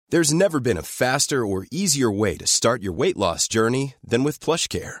There's never been a faster or easier way to start your weight loss journey than with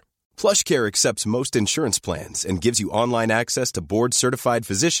PlushCare. PlushCare accepts most insurance plans and gives you online access to board-certified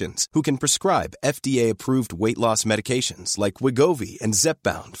physicians who can prescribe FDA-approved weight loss medications like Wegovy and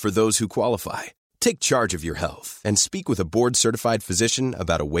Zepbound for those who qualify. Take charge of your health and speak with a board-certified physician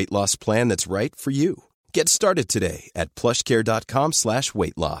about a weight loss plan that's right for you. Get started today at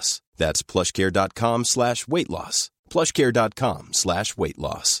plushcare.com/weight loss. That's plushcare.com/weight loss. plushcare.com/weight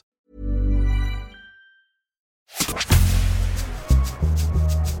loss.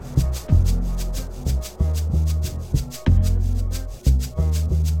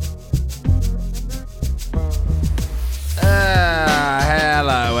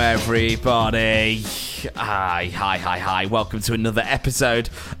 Hello everybody. Hi. Welcome to another episode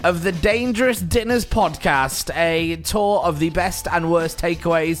of the Dangerous Dinners podcast, a tour of the best and worst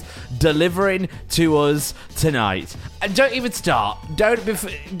takeaways delivering to us tonight. And don't even start. Don't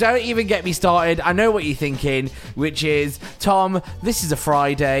even get me started. I know what you're thinking, which is, Tom, this is a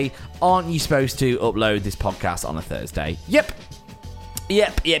Friday. Aren't you supposed to upload this podcast on a Thursday? Yep.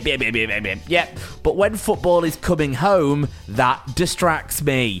 But when football is coming home, that distracts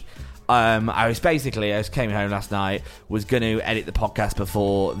me. I came home last night, was going to edit the podcast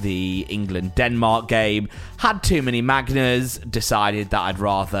before the England-Denmark game, had too many Magners, decided that I'd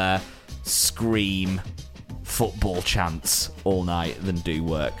rather scream football chants all night than do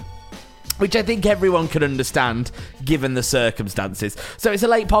work. Which I think everyone can understand, given the circumstances. So it's a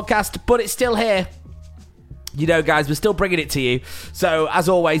late podcast, but it's still here. You know, guys, we're still bringing it to you. So, as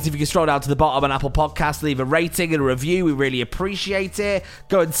always, if you can scroll down to the bottom on Apple Podcasts, leave a rating and a review. We really appreciate it.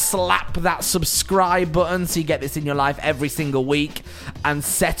 Go and slap that subscribe button so you get this in your life every single week. And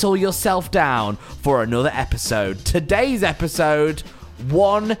settle yourself down for another episode. Today's episode,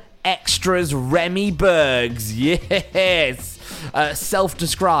 One Extra's Remy Bergs. Yes!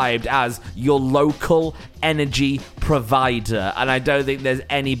 Self-described as your local energy provider, and I don't think there's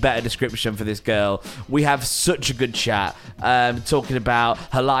any better description for this girl. We have such a good chat, talking about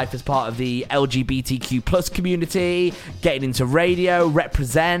her life as part of the LGBTQ plus community, getting into radio,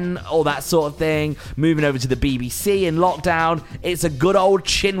 represent, all that sort of thing, moving over to the BBC in lockdown. It's a good old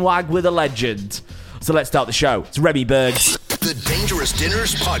chinwag with a legend. So let's start the show. It's Remy Bergs. The Dangerous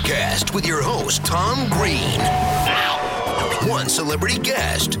Dinners podcast with your host, Tom Green. One celebrity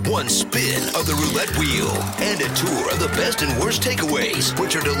guest, one spin of the roulette wheel, and a tour of the best and worst takeaways,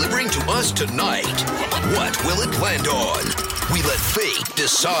 which are delivering to us tonight. What will it land on? We let fate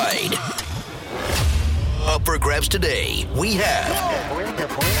decide. Up for grabs today, we have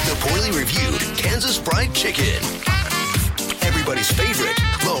the poorly reviewed Kansas Fried Chicken, everybody's favorite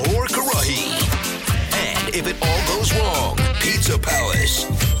Lahore Karahi, and if it all goes wrong, Pizza Palace.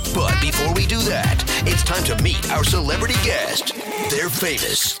 But before we do that, it's time to meet our celebrity guest. They're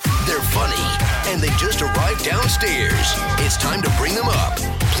famous, they're funny, and they just arrived downstairs. It's time to bring them up.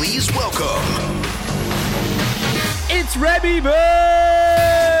 Please welcome... It's Remy Bergs!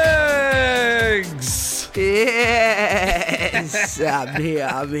 Yes! I'm here.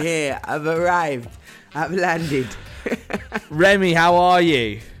 I've arrived. I've landed. Remy, how are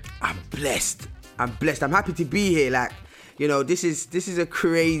you? I'm blessed. I'm happy to be here. Like, you know, this is a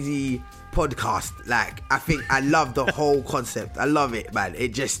crazy podcast. Like, I love the whole concept. I love it, man.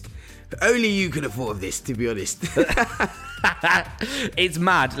 It just, only you could afford this, to be honest. It's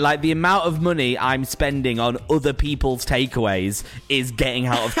mad. Like, the amount of money I'm spending on other people's takeaways is getting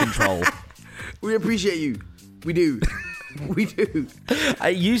out of control. We appreciate you. We do. We do.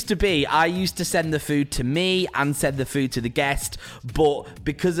 It used to be, I used to send the food to me and send the food to the guest, but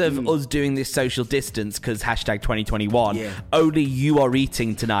because of us doing this social distance, because hashtag 2021, only you are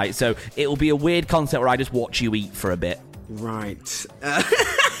eating tonight, so it'll be a weird concept where I just watch you eat for a bit. Right.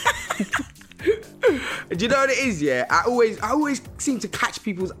 Do you know what it is? Yeah, I always seem to catch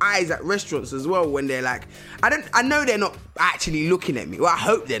people's eyes at restaurants as well when they're like, I know they're not actually looking at me. Well, I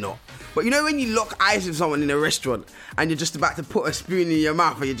hope they're not. But you know when you lock eyes with someone in a restaurant and you're just about to put a spoon in your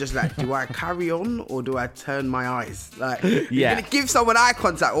mouth and you're just like, do I carry on or do I turn my eyes? Like, you're gonna give someone eye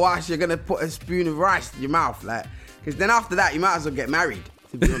contact whilst you're gonna put a spoon of rice in your mouth, like, because then after that you might as well get married,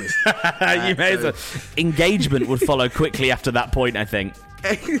 to be honest. You may as well. Engagement would follow quickly after that point, I think.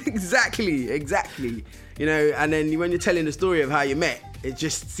 Exactly. You know, and then when you're telling the story of how you met, it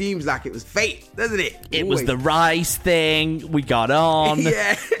just seems like it was fate, doesn't it? It was the rice thing. We got on.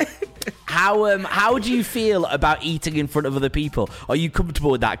 Yeah. How do you feel about eating in front of other people? Are you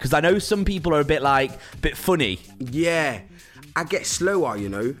comfortable with that? Because I know some people are a bit funny. Yeah. I get slower, you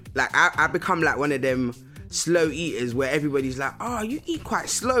know. Like, I become like one of them slow eaters where everybody's like, oh, you eat quite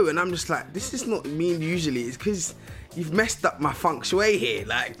slow, and I'm just like, this is not me usually. It's because you've messed up my feng shui here.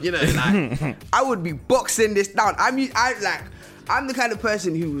 Like, you know, like I would be boxing this down. I'm the kind of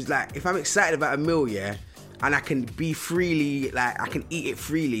person who's like, if I'm excited about a meal, yeah, and I can be freely, like I can eat it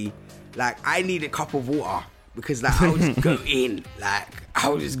freely, like I need a cup of water because like I'll just go in, like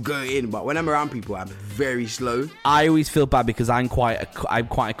I'll just go in. But when I'm around people, I'm very slow. I always feel bad because I'm quite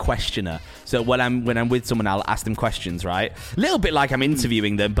a questioner. So when I'm with someone, I'll ask them questions, right? A little bit like I'm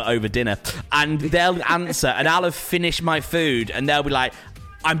interviewing them, but over dinner, and they'll answer, and I'll have finished my food, and they'll be like,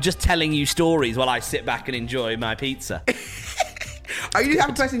 "I'm just telling you stories while I sit back and enjoy my pizza." Are you the type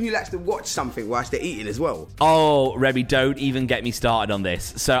of person who likes to watch something whilst they're eating as well? Oh, Remy, don't even get me started on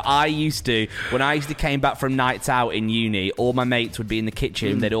this. So when I used to came back from nights out in uni, all my mates would be in the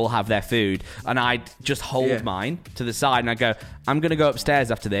kitchen, they'd all have their food, and I'd just hold mine to the side, and I'd go, I'm going to go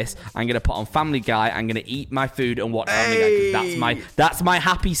upstairs after this, I'm going to put on Family Guy, I'm going to eat my food and watch Family Guy, 'cause that's my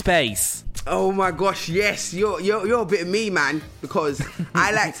happy space. Oh my gosh, yes, you're a bit of me, man, because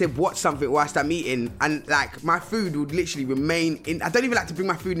I like to watch something whilst I'm eating, and like my food would literally remain in. I don't even like to bring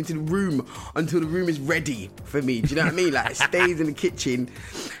my food into the room until the room is ready for me. Do you know what I mean? Like it stays in the kitchen,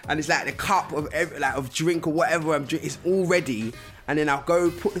 and it's like the cup of drink or whatever I'm drinking, it's all ready, and then I'll go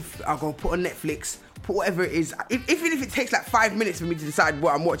put on Netflix. Put whatever it is, even if it takes like 5 minutes for me to decide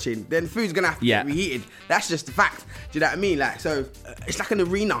what I'm watching, then food's gonna have to get reheated. That's just the fact. Do you know what I mean? Like, so it's like an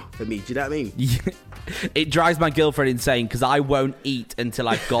arena for me. Do you know what I mean? It drives my girlfriend insane because I won't eat until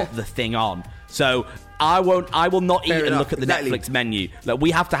I've got the thing on. So I will not eat and look at the Netflix menu. Like, we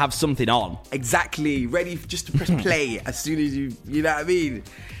have to have something on. Exactly. Ready just to press play as soon as you know what I mean?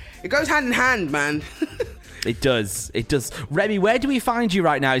 It goes hand in hand, man. It does. Remy, where do we find you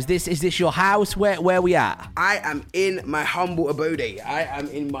right now? Is this your house? Where are we at? I am in my humble abode. I am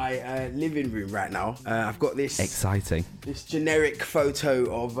in my living room right now. I've got this exciting, this generic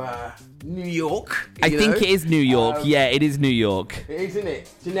photo of New York. I think it is New York. Yeah, it is New York. It is, isn't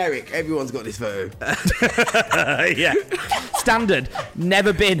it? Generic. Everyone's got this photo. Yeah. Standard.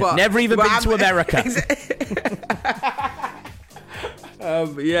 Never been. Never even been to America.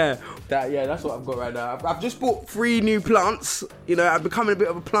 That's what I've got right now. I've just bought 3 new plants. You know, I'm becoming a bit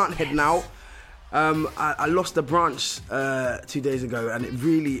of a plant head now. I lost a branch 2 days ago, and it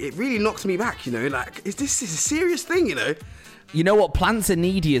really knocks me back. You know, like this is a serious thing. You know. You know what? Plants are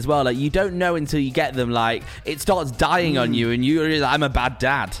needy as well. Like, you don't know until you get them. Like, it starts dying on you, and you're like, I'm a bad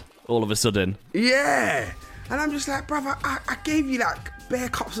dad all of a sudden. Yeah. And I'm just like, brother, I gave you like bare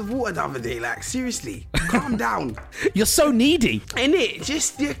cups of water the other day. Like, seriously, calm down. You're so needy. Innit?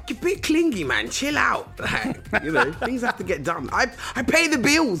 Just, you're a bit clingy, man. Chill out. Like, you know, things have to get done. I pay the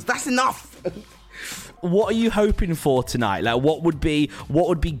bills. That's enough. What are you hoping for tonight? Like, what would be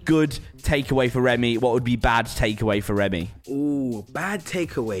good takeaway for Remy? What would be bad takeaway for Remy? Ooh, bad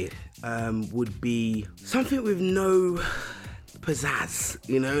takeaway would be something with no pizzazz,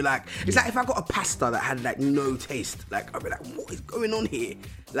 you know, like it's like if I got a pasta that had like no taste, like I'd be like, what is going on here?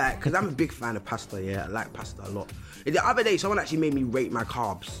 Like, because I'm a big fan of pasta. Yeah, I like pasta a lot. The other day someone actually made me rate my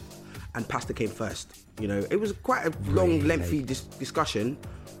carbs, and pasta came first. You know, it was quite a long, lengthy discussion,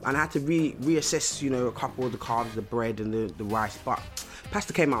 and I had to reassess, you know, a couple of the carbs, the bread and the rice, but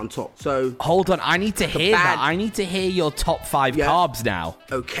pasta came out on top. So hold on, I need to hear that. I need to hear your top 5 carbs now.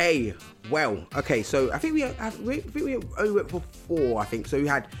 Okay. Well, okay, so I think we only went for 4, I think. So we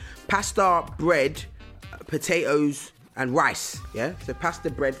had pasta, bread, potatoes, and rice, yeah? So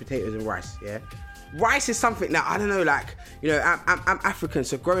pasta, bread, potatoes, and rice, yeah? Rice is something that, I don't know, like, you know, I'm African,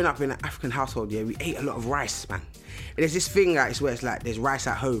 so growing up in an African household, yeah, we ate a lot of rice, man. And there's this thing, like, where it's like, there's rice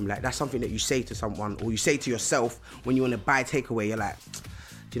at home. Like, that's something that you say to someone, or you say to yourself when you want to buy takeaway. You're like,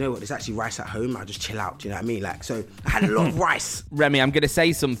 do you know what? There's actually rice at home. I'll just chill out. Do you know what I mean? Like, so I had a lot of rice. Remy, I'm going to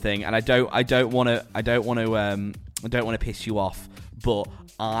say something, and I don't want to piss you off, but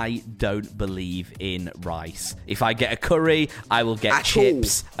I don't believe in rice. If I get a curry, I will get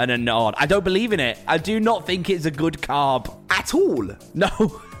chips and a naan. I don't believe in it. I do not think it's a good carb. At all?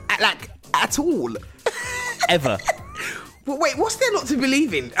 No. At all? Ever. But wait, what's there not to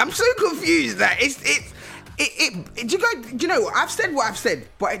believe in? I'm so confused. That do you know what? I've said what I've said,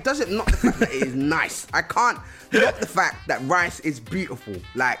 but it doesn't knock the fact that it is nice. I can't knock the fact that rice is beautiful.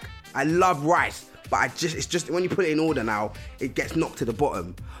 Like, I love rice, but it's just when you put it in order now, it gets knocked to the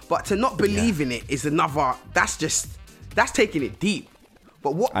bottom. But to not believe in it is another. That's taking it deep.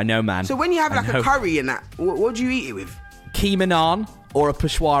 But what? I know, man. So when you have like a curry and that, what do you eat it with? Keema naan or a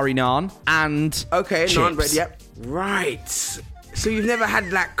Peshwari naan and chips. Naan bread. Yep. Right. So you've never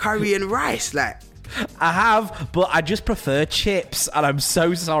had like curry and rice, like? I have, but I just prefer chips, and I'm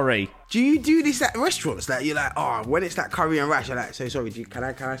so sorry. Do you do this at restaurants? Like you're like, oh, when it's like curry and rice, you're like, so sorry, can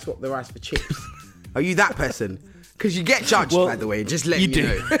I swap the rice for chips? Are you that person? Because you get judged, by the way. Just let you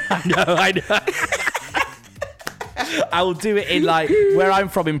know. I know. I will do it in like where I'm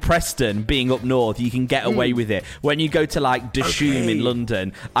from in Preston, being up north. You can get away with it. When you go to like Dishoom in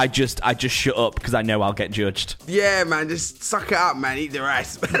London, I just shut up because I know I'll get judged. Yeah, man, just suck it up, man. Eat the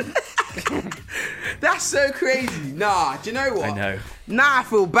rice. That's so crazy. Nah, do you know what? I know. Now I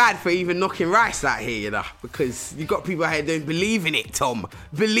feel bad for even knocking rice out here, you know, because you got people out here don't believe in it, Tom.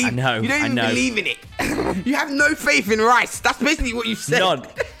 I know. You don't even believe in it. You have no faith in rice. That's basically what you said. None.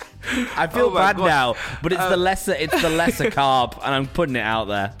 I feel bad God. now, but it's the lesser carb, and I'm putting it out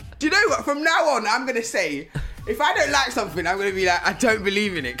there. Do you know what? From now on, I'm gonna say, if I don't like something, I'm gonna be like, I don't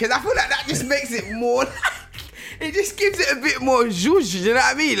believe in it, because I feel like that just makes it more. It just gives it a bit more zhuzh, you know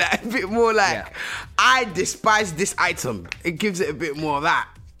what I mean? Like a bit more like, I despise this item. It gives it a bit more of that.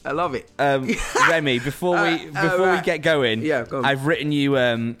 I love it. Remy, before we get going, go on. I've written you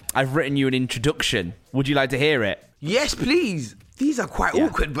an introduction. Would you like to hear it? Yes, please. These are quite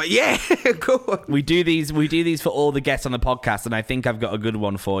awkward, but yeah, go on. We do these for all the guests on the podcast, and I think I've got a good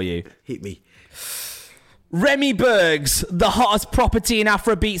one for you. Hit me. Remy Bergs, the hottest property in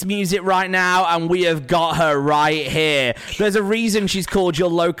Afrobeats music right now, and we have got her right here. There's a reason she's called your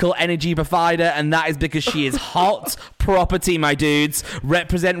local energy provider, and that is because she is hot property, my dudes.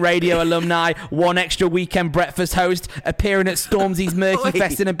 Represent Radio alumni, One Extra weekend breakfast host, appearing at Stormzy's Murky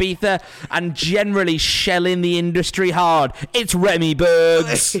Fest in Ibiza, and generally shelling the industry hard. It's Remy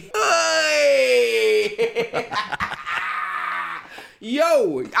Bergs.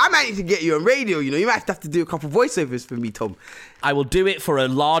 Yo, I might need to get you on radio, you know. You might have to do a couple voiceovers for me, Tom. I will do it for a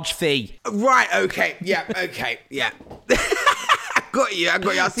large fee. Right, okay. Yeah, okay, yeah. I got you.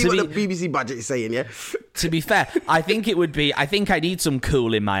 I'll see what the BBC budget is saying, yeah? To be fair, I think I need some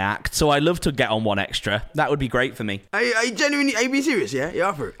cool in my act, so I'd love to get on One Extra. That would be great for me. Are you genuinely, are you being serious, yeah? You're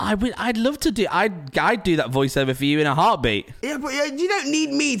up for it? I'd love to do, I'd do that voiceover for you in a heartbeat. Yeah, but you don't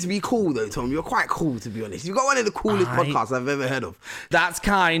need me to be cool, though, Tom. You're quite cool, to be honest. You've got one of the coolest podcasts I've ever heard of. That's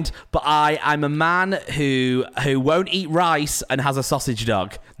kind, but I'm a man who won't eat rice and has a sausage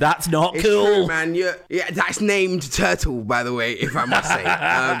dog. That's not It's cool. true, man. That's named Turtle, by the way, if I must say.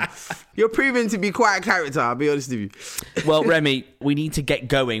 You're proving to be quite a character, I'll be honest with you. Well, Remy, we need to get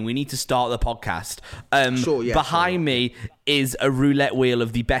going. We need to start the podcast. Behind me is a roulette wheel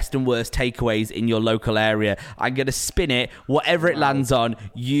of the best and worst takeaways in your local area. I'm going to spin it. Whatever it lands on,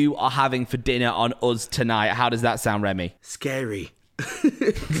 you are having for dinner on us tonight. How does that sound, Remy? Scary.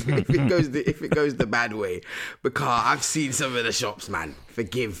 if it goes the bad way, because I've seen some of the shops, man.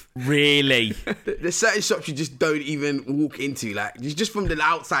 Forgive. Really? There's certain shops you just don't even walk into. Like, just from the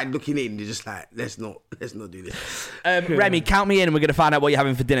outside looking in, you're just like, let's not do this. Remy, count me in, and we're going to find out what you're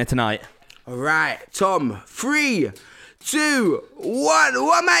having for dinner tonight. All right, Tom. 3, 2, 1.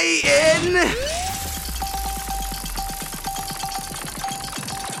 What am I eating?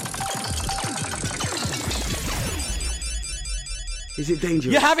 Is it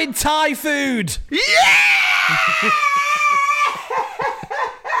dangerous? You're having Thai food. Yes!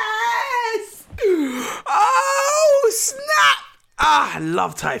 Oh, snap! I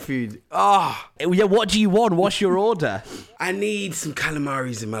love Thai food. Yeah, what do you want? What's your order? I need some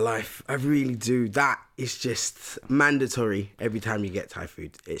calamaris in my life. I really do. That is just mandatory every time you get Thai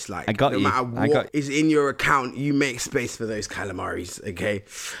food. It's like, no matter what is in your account, you make space for those calamaris, okay?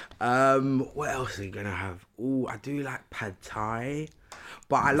 What else are you going to have? Oh, I do like pad Thai,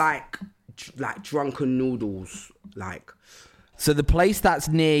 but I like drunken noodles, like... So the place that's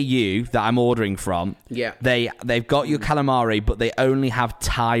near you that I'm ordering from, they've got your calamari, but they only have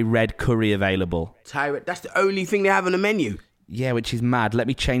Thai red curry available. Thai red, that's the only thing they have on the menu. Yeah, which is mad. Let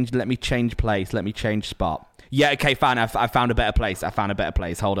me change place. Let me change spot. Yeah, okay, fine. I found a better place.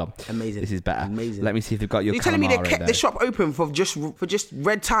 Hold on. Amazing. This is better. Amazing. Let me see if they've got your calamari. You're telling me they kept the shop open for just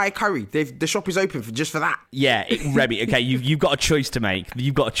red Thai curry? The shop is open for that? Yeah, Remy, okay, you've got a choice to make.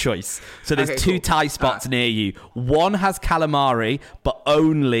 You've got a choice. So there's two Thai spots near you. One has calamari, but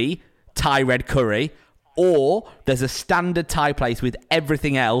only Thai red curry. Or there's a standard Thai place with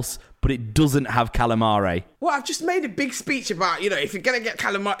everything else, but it doesn't have calamari. Well, I've just made a big speech about, if you're gonna get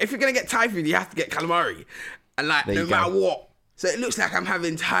Thai food, you have to get calamari, and no matter what. So it looks like I'm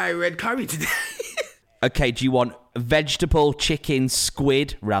having Thai red curry today. Okay, do you want vegetable, chicken,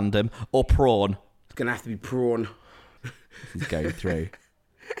 squid, random, or prawn? It's gonna have to be prawn. This is going through.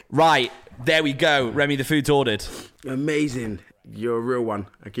 Right, there we go. Remy, the food's ordered. Amazing. You're a real one.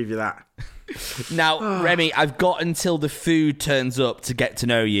 I give you that. Now, Remy, I've got until the food turns up to get to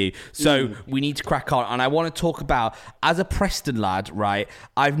know you. So we need to crack on. And I want to talk about, as a Preston lad, right,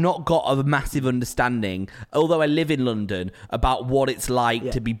 I've not got a massive understanding, although I live in London, about what it's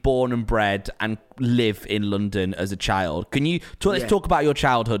like to be born and bred and live in London as a child. Can you let's talk about your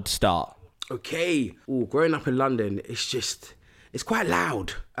childhood start? Okay. Growing up in London, it's quite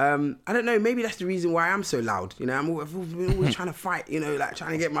loud. I don't know, maybe that's the reason why I'm so loud. You know, I've been always trying to fight, you know, like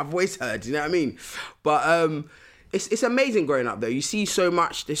trying to get my voice heard, you know what I mean? But it's amazing growing up though. You see so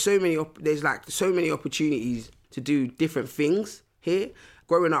much, there's so many opportunities to do different things here.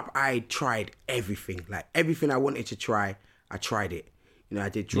 Growing up, I tried everything. Like everything I wanted to try, I tried it. You know, I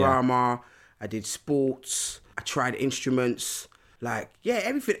did drama, I did sports, I tried instruments. Like,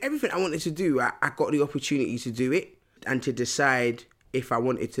 everything I wanted to do, I got the opportunity to do it and to decide if I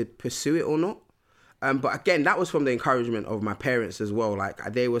wanted to pursue it or not. But again, that was from the encouragement of my parents as well. Like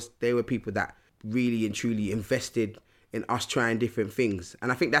they were people that really and truly invested in us trying different things.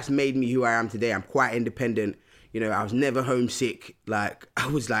 And I think that's made me who I am today. I'm quite independent. You know, I was never homesick. Like, I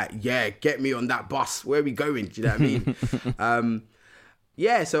was like, get me on that bus. Where are we going? Do you know what I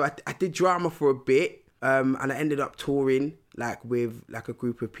mean? So I did drama for a bit. And I ended up touring like with like a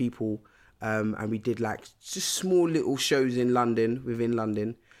group of people. And we did like just small little shows within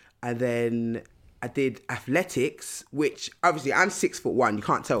London. And then I did athletics, which obviously I'm 6'1". You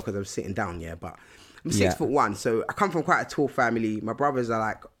can't tell because I'm sitting down, but I'm 6'1". So I come from quite a tall family. My brothers are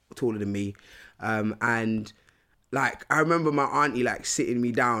like taller than me. And like, I remember my auntie like sitting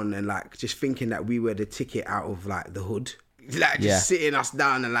me down and like just thinking that we were the ticket out of like the hood. Like just sitting us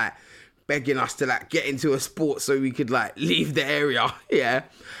down and like begging us to like get into a sport so we could like leave the area.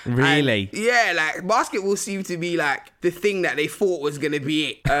 Really? And, like basketball seemed to be like the thing that they thought was gonna be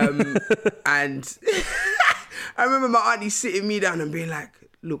it. And I remember my auntie sitting me down and being like,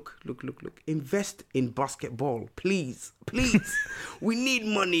 look, invest in basketball, please. We need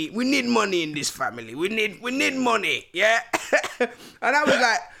money in this family. We need money. And I was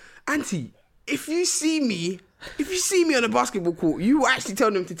like, auntie, if you see me on a basketball court, you actually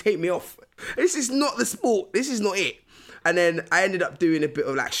tell them to take me off. This is not the sport. This is not it. And then I ended up doing a bit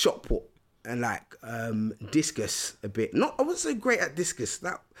of like shot put and like discus a bit. I wasn't so great at discus.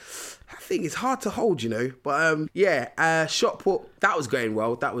 That thing is hard to hold, you know. But shot put, that was going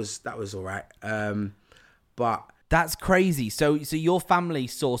well. That was all right. But that's crazy. So your family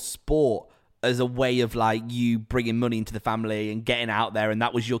saw sport as a way of like you bringing money into the family and getting out there, and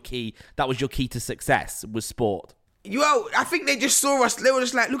that was your key. That was your key to success, was sport. I think they just saw us. They were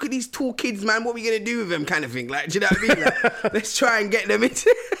just like, look at these tall kids, man. What are we gonna do with them, kind of thing. Like, do you know what I mean? Like, let's try and get them into.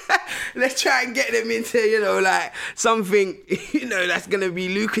 You know, like something, you know, that's gonna be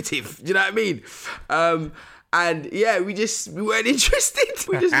lucrative. Do you know what I mean? And we weren't interested.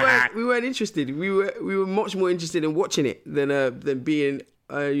 We weren't interested. We were much more interested in watching it than being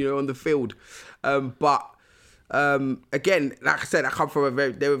on the field. Again, like I said, I come from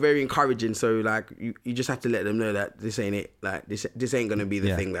they were very encouraging. So like you just have to let them know that this ain't it. Like this ain't gonna be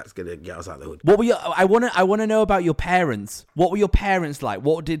the thing that's gonna get us out of the hood. I want to know about your parents. What were your parents like?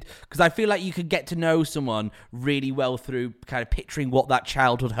 Because I feel like you could get to know someone really well through kind of picturing what that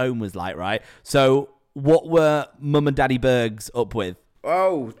childhood home was like, right? So what were Mum and Daddy Bergs up with?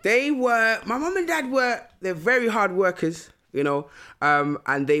 Oh, my mum and dad they're very hard workers. You know,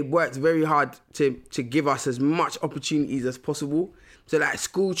 and they worked very hard to give us as much opportunities as possible. So like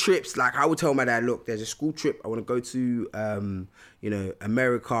school trips, like I would tell my dad, look, there's a school trip I want to go to,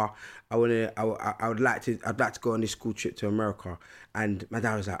 America. I'd like to go on this school trip to America. And my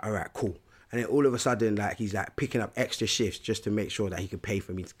dad was like, all right, cool. And then all of a sudden, like he's like picking up extra shifts just to make sure that he could pay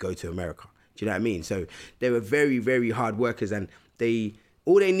for me to go to America. Do you know what I mean? So they were very, very hard workers, and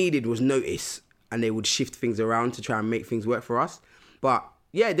all they needed was notice. And they would shift things around to try and make things work for us. But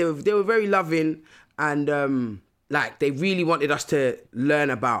yeah, they were very loving, and like they really wanted us to learn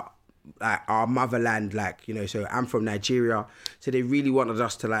about like our motherland. Like, you know, so I'm from Nigeria, so they really wanted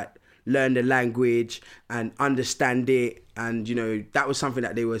us to like learn the language and understand it. And you know, that was something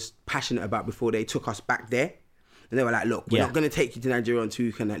that they was passionate about before they took us back there. And they were like, look, we're not going to take you to Nigeria until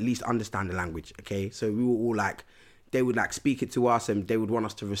you can at least understand the language. Okay, so we were all like, they would like speak it to us, and they would want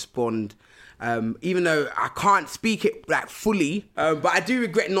us to respond. Even though I can't speak it like fully, but I do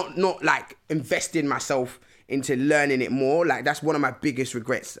regret not like investing myself into learning it more. Like that's one of my biggest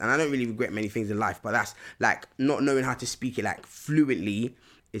regrets, and I don't really regret many things in life, but that's like not knowing how to speak it like fluently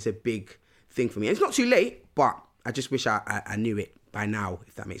is a big thing for me. And it's not too late, but I just wish I knew it by now,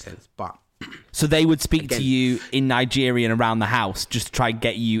 if that makes sense. But So they would speak to you in Nigerian around the house just to try and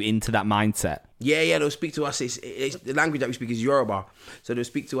get you into that mindset. Yeah, they'll speak to us. It's the language that we speak is Yoruba. So they'll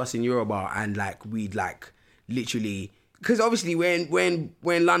speak to us in Yoruba, and like we'd like literally, because obviously we're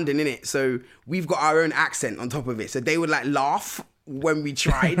in London, innit? So we've got our own accent on top of it. So they would like laugh when we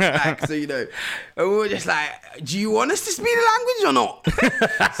tried, like, so, you know, and we were just like, do you want us to speak the language or not?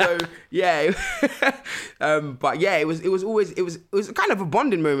 So yeah, but yeah, it was kind of a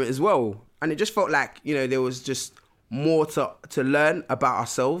bonding moment as well, and it just felt like, you know, there was just more to learn about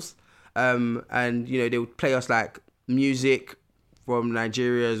ourselves, and you know, they would play us like music from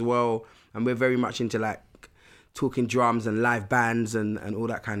Nigeria as well, and we're very much into like talking drums and live bands and all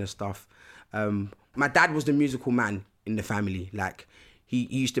that kind of stuff. My dad was the musical man in the family. Like he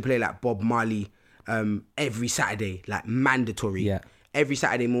used to play like Bob Marley every Saturday, like mandatory, every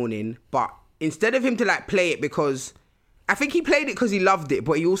Saturday morning. But instead of him to like play it, because I think he played it because he loved it,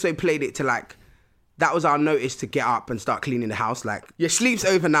 but he also played it to like, that was our notice to get up and start cleaning the house. Like, your sleep's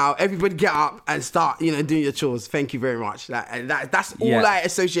over now, everybody get up and start, you know, doing your chores. Thank you very much. Like, and that's all I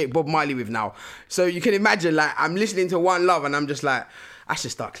associate Bob Marley with now. So you can imagine, like, I'm listening to One Love and I'm just like, I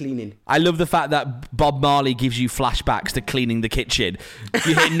should start cleaning. I love the fact that Bob Marley gives you flashbacks to cleaning the kitchen.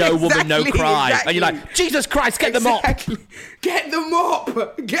 You hear No Woman, No Cry. And you're like, Jesus Christ, get the mop. Get the mop.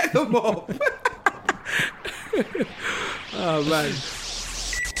 Get the mop. Oh, man.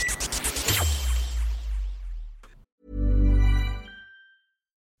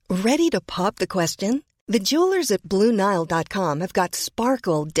 Ready to pop the question? The jewelers at BlueNile.com have got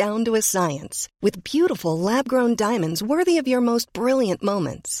sparkle down to a science with beautiful lab-grown diamonds worthy of your most brilliant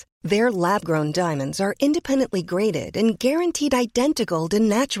moments. Their lab-grown diamonds are independently graded and guaranteed identical to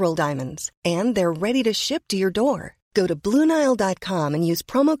natural diamonds, and they're ready to ship to your door. Go to BlueNile.com and use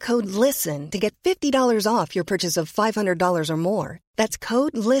promo code LISTEN to get $50 off your purchase of $500 or more. That's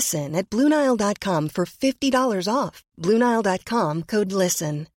code LISTEN at BlueNile.com for $50 off. BlueNile.com, code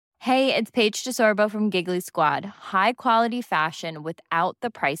LISTEN. Hey, it's Paige DeSorbo from Giggly Squad. High quality fashion without the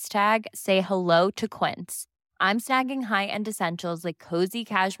price tag. Say hello to Quince. I'm snagging high-end essentials like cozy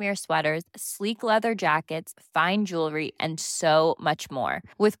cashmere sweaters, sleek leather jackets, fine jewelry, and so much more.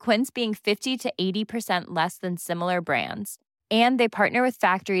 With Quince being 50 to 80% less than similar brands. And they partner with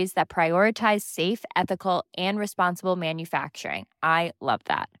factories that prioritize safe, ethical, and responsible manufacturing. I love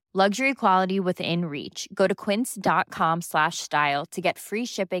that. Luxury quality within reach. Go to quince.com/style to get free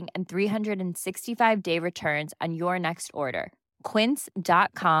shipping and 365-day returns on your next order.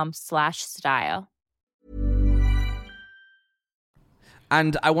 Quince.com/style.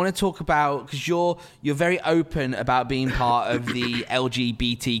 And I want to talk about, because you're very open about being part of the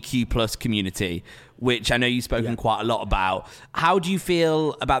LGBTQ plus community, which I know you've spoken quite a lot about. How do you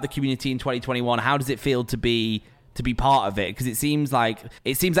feel about the community in 2021? How does it feel to be part of it? Because it seems like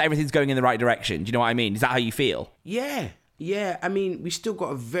everything's going in the right direction. Do you know what I mean? Is that how you feel? Yeah. I mean, we still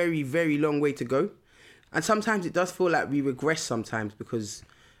got a very, very long way to go. And sometimes it does feel like we regress sometimes because,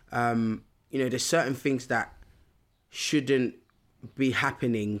 you know, there's certain things that shouldn't be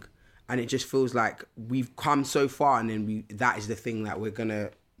happening, and it just feels like we've come so far, and then that is the thing that we're gonna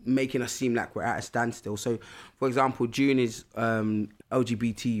making us seem like we're at a standstill. So, for example, June is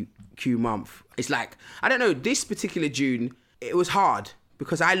LGBTQ month. It's like, I don't know, this particular June, it was hard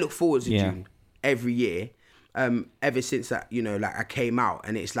because I look forward to June every year, ever since that, you know, like I came out,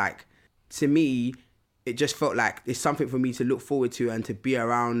 and it's like, to me, it just felt like it's something for me to look forward to and to be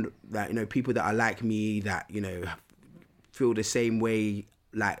around, that, you know, people that are like me, that, you know, feel the same way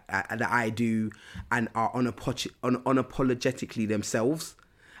like that I do, and are unapologetically themselves.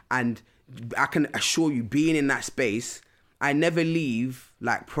 And I can assure you, being in that space, I never leave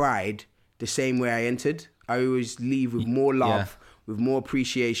like Pride the same way I entered. I always leave with more love, with more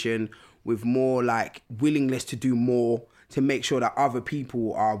appreciation, with more like willingness to do more, to make sure that other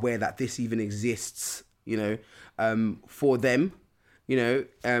people are aware that this even exists, you know, for them, you know,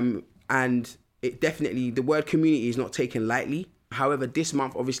 and it definitely, the word community is not taken lightly. However, this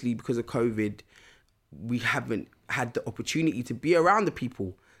month, obviously, because of COVID, we haven't had the opportunity to be around the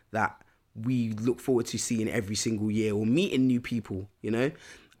people that we look forward to seeing every single year, or meeting new people, you know?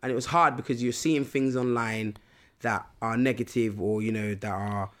 And it was hard because you're seeing things online that are negative, or, you know, that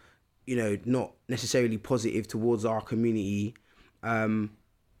are, you know, not necessarily positive towards our community. And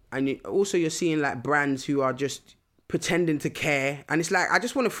also you're seeing like brands who are just pretending to care, and it's like, I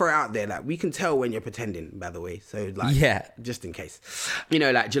just want to throw it out there, like, we can tell when you're pretending, by the way, so like, just in case, you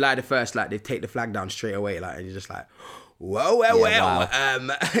know, like July the 1st, like they take the flag down straight away, like, and you're just like, well, wow.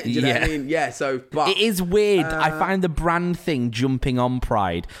 Do you know what I mean? So, but it is weird. I find the brand thing jumping on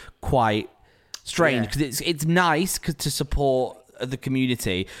Pride quite strange, because it's nice to support the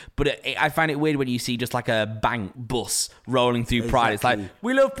community, but I find it weird when you see just like a bank bus rolling through Pride. It's like,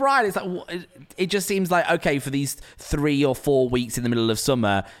 we love Pride. It's like, it just seems like, okay, for these 3 or 4 weeks in the middle of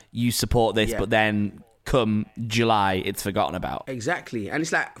summer, you support this, but then come July, it's forgotten about. Exactly. And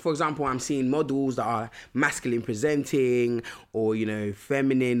it's like, for example, I'm seeing models that are masculine presenting, or, you know,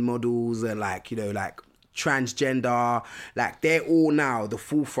 feminine models, and like, you know, like transgender, like they're all now the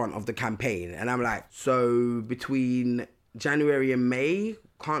forefront of the campaign. And I'm like, so between January and May,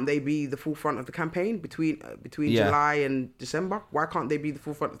 can't they be the forefront of the campaign? Between July and December, why can't they be the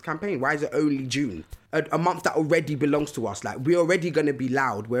forefront of the campaign? Why is it only June, a month that already belongs to us? Like, we're already gonna be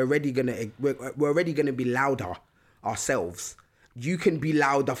loud. We're already gonna be louder ourselves. You can be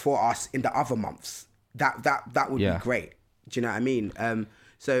louder for us in the other months. That would be great. Do you know what I mean?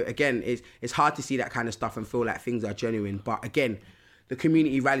 So again, it's hard to see that kind of stuff and feel like things are genuine. But again, the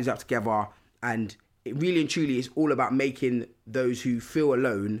community rallies up together, and it really and truly is all about making those who feel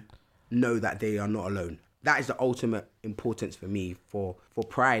alone know that they are not alone. That is the ultimate importance for me, for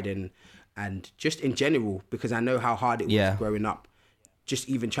Pride and just in general, because I know how hard it was growing up, just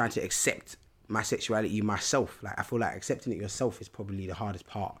even trying to accept my sexuality myself. Like, I feel like accepting it yourself is probably the hardest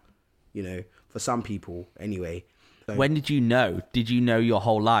part, you know, for some people anyway. So, when did you know? Did you know your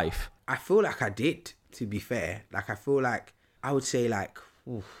whole life? I feel like I did, to be fair. Like, I feel like, I would say like,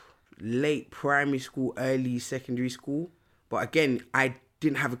 late primary school, early secondary school. But again, I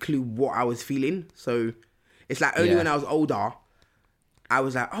didn't have a clue what I was feeling. So it's like only when I was older, I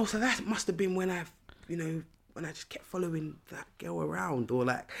was like, oh, so that must have been when when I just kept following that girl around, or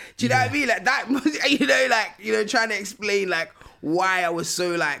like, do you know what I mean? Like that, trying to explain like why I was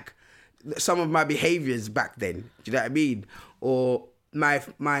so like some of my behaviors back then. Do you know what I mean? Or my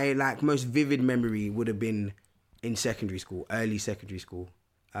like most vivid memory would have been in secondary school, early secondary school.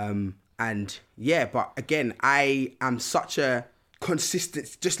 But again, I am such a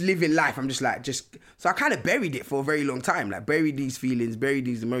consistent, just living life. I'm just like, so I kind of buried it for a very long time, like buried these feelings, buried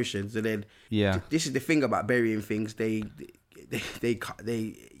these emotions. And then, this is the thing about burying things. It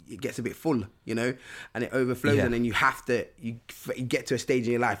gets a bit full, you know, and it overflows. And then you get to a stage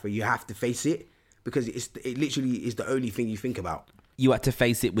in your life where you have to face it, because it literally is the only thing you think about. You had to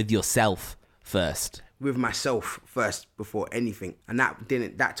face it with yourself first. With myself first before anything. And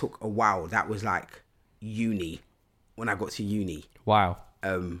that took a while. That was like uni, when I got to uni. Wow.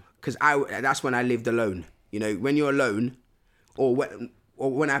 Because that's when I lived alone. You know, when you're alone, or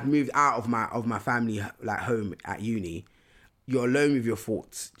when I've moved out of my family, like home at uni, you're alone with your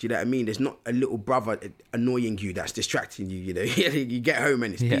thoughts. Do you know what I mean? There's not a little brother annoying you that's distracting you, you know. You get home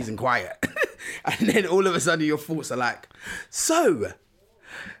and it's peace and quiet. And then all of a sudden your thoughts are like, so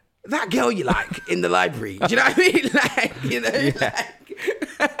that girl you like in the library. Do you know what I mean? Like, you know,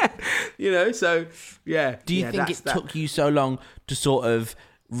 you know, so yeah. Do you think it took you so long to sort of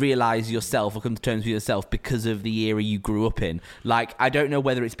realize yourself or come to terms with yourself because of the era you grew up in? Like, I don't know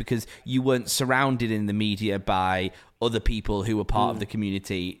whether it's because you weren't surrounded in the media by other people who were part of the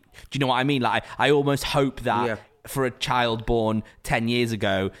community. Do you know what I mean? Like, I almost hope that for a child born 10 years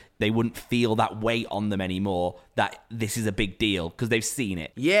ago, they wouldn't feel that weight on them anymore, that this is a big deal, because they've seen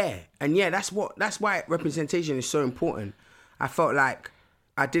it. Yeah. And that's why representation is so important. I felt like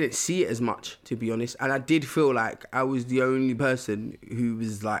I didn't see it as much, to be honest. And I did feel like I was the only person who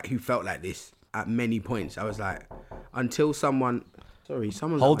felt like this at many points. I was like, until someone's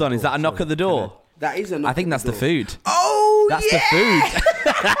Hold on, is that a knock at the door? That is a knock. I think that's the food. Oh, that's the food.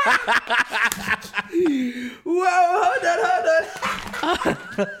 Whoa, hold on.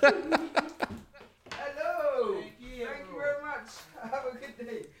 Hello. Thank you very much. Have a good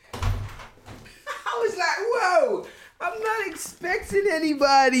day. I was like, whoa, I'm not expecting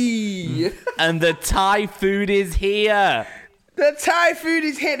anybody. And the Thai food is here. The Thai food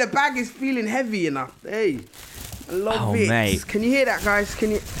is here. The bag is feeling heavy enough. Hey, I love it. Mate. Can you hear that, guys?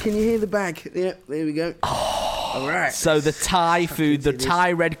 Can you hear the bag? Yeah, there we go. All right. So the Thai food, the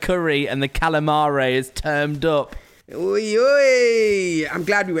Thai red curry and the calamari is termed up. Oi, oi. I'm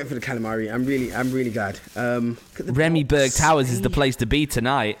glad we went for the calamari. I'm really glad. Remy Berg Towers is the place to be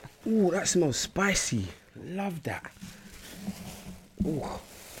tonight. Ooh, that smells spicy. Love that. Ooh.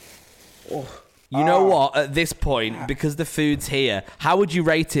 Oh. You know what? At this point, because the food's here, how would you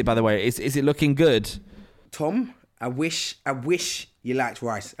rate it, by the way? Is it looking good? Tom, I wish you liked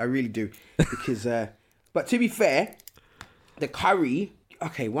rice. I really do. Because but to be fair, the curry,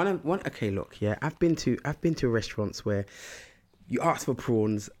 okay, look, yeah, I've been to restaurants where you ask for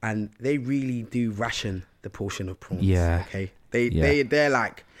prawns and they really do ration the portion of prawns. Yeah. Okay. They're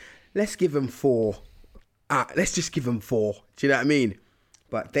like, let's give them 4. Let's just give them 4. Do you know what I mean?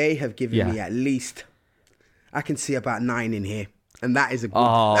 But they have given me at least, I can see about 9 in here. And that is a good...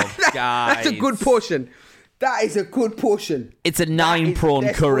 Oh, That's a good portion. That is a good portion. It's a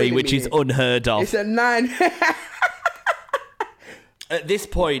 9-prawn curry, which is unheard of. It's a 9... At this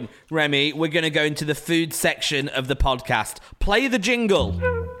point, Remy, we're going to go into the food section of the podcast. Play the jingle.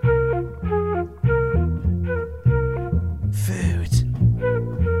 Food.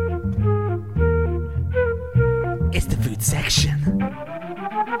 It's the food section.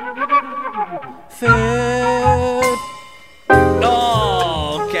 Food.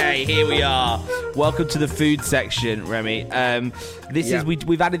 Oh, okay, here we are. Welcome to the food section, Remy.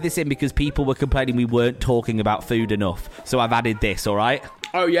 We've added this in because people were complaining we weren't talking about food enough. So I've added this, all right?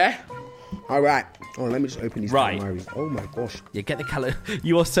 Oh, yeah? All right. Oh, let me just open these right. calamaris. Oh, my gosh. Yeah, get the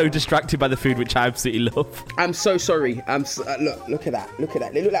You are so distracted by the food, which I absolutely love. I'm so sorry. Look at that. Look at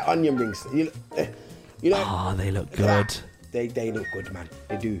that. They look like onion rings. You know? Oh, they look good. They look good, man.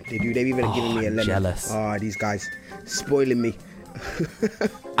 They do. They've even given me a lemon. Jealous. Oh, these guys spoiling me.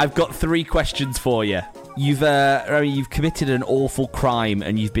 I've got 3 questions for you. You've committed an awful crime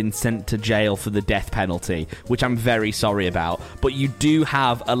and you've been sent to jail for the death penalty, which I'm very sorry about. But you do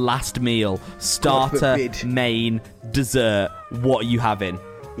have a last meal, starter, main, dessert. What are you having?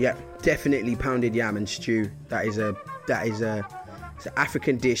 Yeah, definitely pounded yam and stew. It's an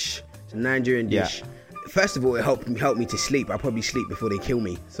African dish. It's a Nigerian dish. Yeah. First of all, it helped me to sleep. I'll probably sleep before they kill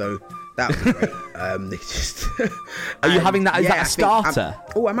me. So that was great. They just. Are you having that? Is that a starter?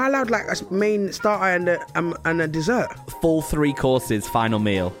 Am I allowed like a main starter and a dessert? Full 3 courses, final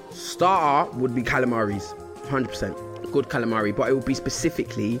meal. Starter would be calamaris, 100%. Good calamari, but it would be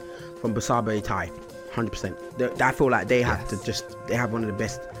specifically from Basabe Thai, 100%. I feel like they have they have one of the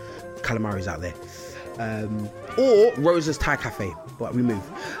best calamaris out there. Or Rosa's Thai Cafe, but we move.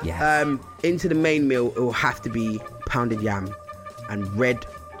 Yes. Into the main meal, it will have to be pounded yam and red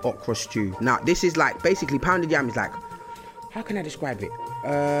okra stew. Now, this is like, basically, pounded yam is like, how can I describe it?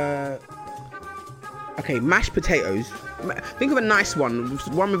 Okay, mashed potatoes. Think of a nice one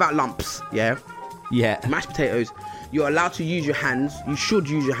without lumps, yeah? Yeah. Mashed potatoes. You're allowed to use your hands. You should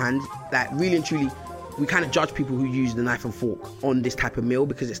use your hands. Like, really and truly, we kind of judge people who use the knife and fork on this type of meal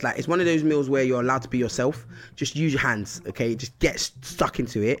because it's like, it's one of those meals where you're allowed to be yourself. Just use your hands, okay? Just get stuck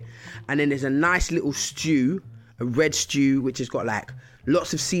into it. And then there's a nice little stew, a red stew, which has got like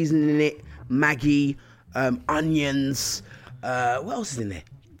lots of seasoning in it, Maggi, onions, what else is in there?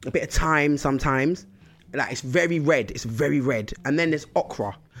 A bit of thyme sometimes. Like, it's very red. It's very red. And then there's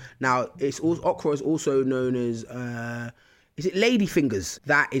okra. Now, okra is also known as, is it ladyfingers?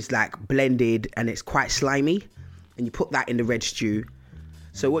 That is like blended and it's quite slimy. And you put that in the red stew.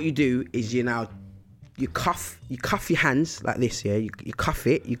 So what you do is you cuff your hands like this, yeah? You cuff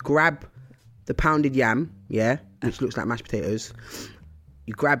it. You grab the pounded yam, yeah? Which looks like mashed potatoes.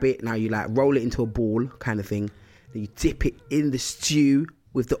 You grab it. Now you like roll it into a ball kind of thing. Then you dip it in the stew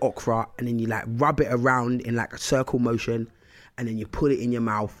with the okra, and then you like rub it around in like a circle motion, and then you put it in your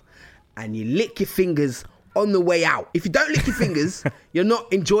mouth and you lick your fingers on the way out. If you don't lick your fingers, you're not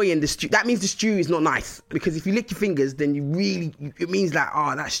enjoying the stew. That means the stew is not nice, because if you lick your fingers, then it means like,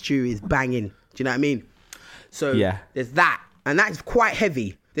 oh, that stew is banging. Do you know what I mean? So yeah, there's that, and that's quite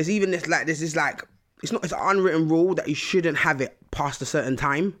heavy. There's it's an unwritten rule that you shouldn't have it past a certain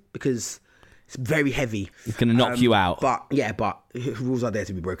time because it's very heavy. It's going to knock you out. But rules are there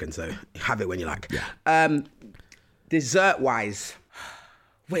to be broken, so have it when you like. Yeah. Dessert-wise,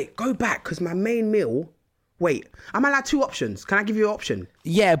 wait, go back, because my main meal... Wait, am I allowed 2 options? Can I give you an option?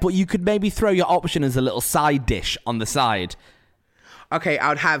 Yeah, but you could maybe throw your option as a little side dish on the side. Okay, I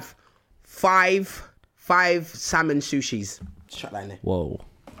would have 5 salmon sushis. Chuck that in there. Whoa.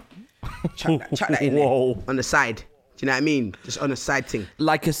 Chuck that in there. On the side. Do you know what I mean? Just on a side thing.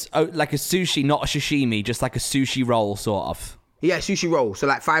 Like a sushi, not a sashimi, just like a sushi roll, sort of. Yeah, sushi roll. So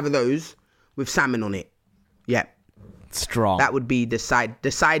like 5 of those with salmon on it. Yeah. Strong. That would be the side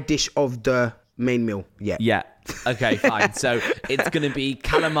dish of the main meal. Yeah. Yeah. Okay, fine. So it's going to be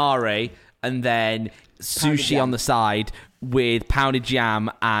calamari and then sushi on the side with pounded yam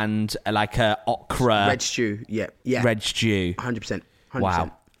and like a okra. Red stew. Yeah. Yeah. Red stew. 100%.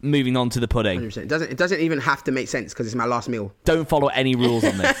 Wow. Moving on to the pudding. 100%. It doesn't even have to make sense because it's my last meal. Don't follow any rules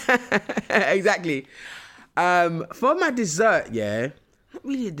on this. Exactly. For my dessert, yeah, not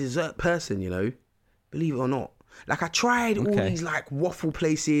really a dessert person, you know, believe it or not. Like, I tried all these like waffle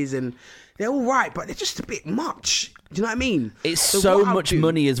places and they're all right, but they're just a bit much. Do you know what I mean? It's so much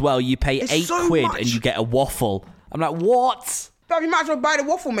money as well. You pay £8 and you get a waffle. I'm like, what? You might as well buy the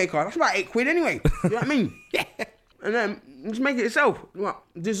waffle maker. That's about £8 anyway. You know what I mean? Yeah. And then just make it yourself. Well,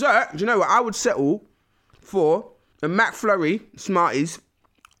 dessert, do you know what? I would settle for a McFlurry Smarties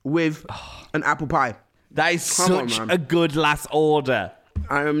with an apple pie. That is Come on, such man. a good last order.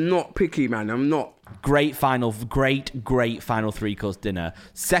 I am not picky, man. I'm not. Great final 3-course dinner.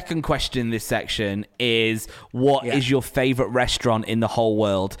 Second question in this section is, what is your favourite restaurant in the whole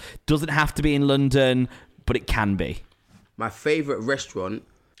world? Doesn't have to be in London, but it can be. My favourite restaurant,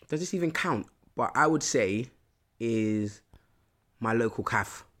 does this even count? But I would say is my local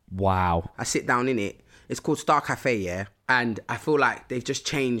cafe. Wow. I sit down in it. It's called Star Cafe, yeah? And I feel like they've just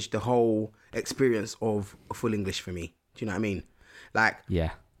changed the whole experience of a full English for me. Do you know what I mean? Like,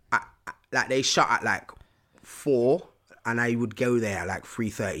 Yeah. like they shut at like 4 and I would go there at like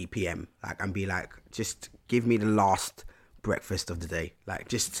 3:30 p.m. like and be like, just give me the last breakfast of the day. Like,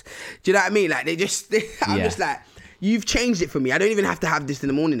 just, do you know what I mean? Like I'm just like, you've changed it for me. I don't even have to have this in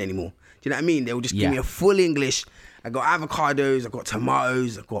the morning anymore. Do you know what I mean? They'll just give me a full English. I got avocados, I got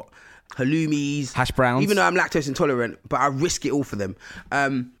tomatoes, I got halloumis, hash browns. Even though I'm lactose intolerant, but I risk it all for them.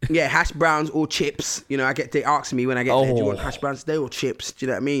 Hash browns or chips. You know, they ask me when I get there, do you want hash browns today or chips? Do you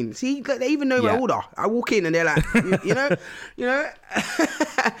know what I mean? See, they even know my order. I walk in and they're like, you know,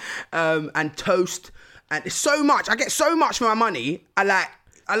 and toast, and it's so much. I get so much for my money. I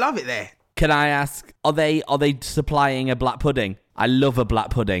love it there. Can I ask, are they supplying a black pudding? I love a black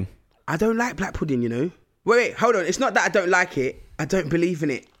pudding. I don't like black pudding, you know. Wait, hold on. It's not that I don't like it. I don't believe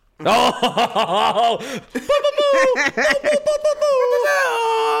in it. Oh!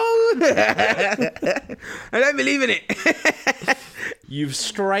 I don't believe in it. You've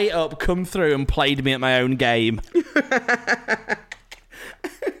straight up come through and played me at my own game.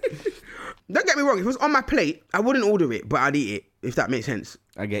 Don't get me wrong. If it was on my plate, I wouldn't order it, but I'd eat it, if that makes sense.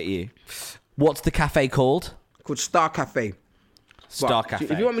 I get you. What's the cafe called? Called Star Cafe. Star But Cafe.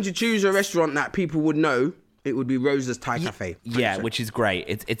 If you want me to choose a restaurant that people would know, it would be Rosa's Thai Cafe. Yeah, which is great.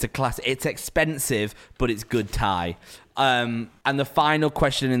 It's a class. It's expensive, but it's good Thai. And the final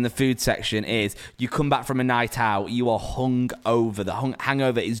question in the food section is: you come back from a night out, you are hung over. The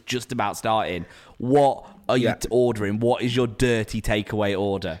hangover is just about starting. What are you ordering? What is your dirty takeaway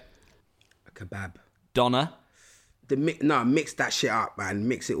order? A kebab. Donna? Mix that shit up, man.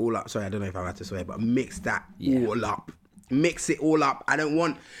 Mix it all up. Sorry, I don't know if I'm allowed to swear, but mix that all up. Mix it all up.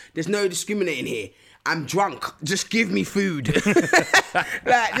 There's no discriminating here. I'm drunk. Just give me food.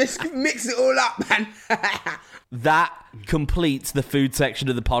 Like, just mix it all up, man. That completes the food section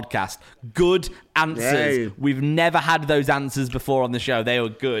of the podcast. Good answers. Hey. We've never had those answers before on the show. They were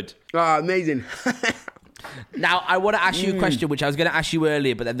good. Oh, amazing. Now, I want to ask you a question, which I was going to ask you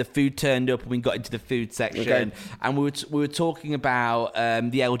earlier, but then the food turned up and we got into the food section. Okay. And we were talking about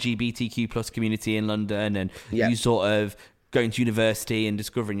the LGBTQ plus community in London and you sort of going to university and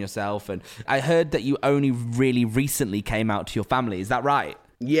discovering yourself. And I heard that you only really recently came out to your family. Is that right?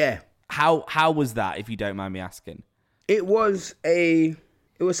 Yeah. How was that, if you don't mind me asking? It was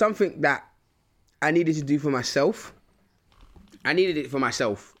something that I needed to do for myself. I needed it for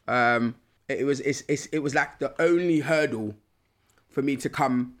myself. It was like the only hurdle for me to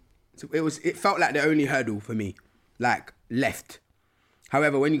come. It felt like the only hurdle for me, like, left.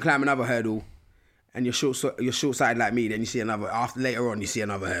 However, when you climb another hurdle and you're short-sighted like me, then you see later on you see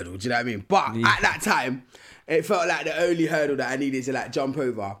another hurdle. Do you know what I mean? But at that time, it felt like the only hurdle that I needed to like jump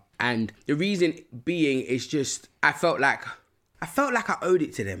over. And the reason being is just I felt like I owed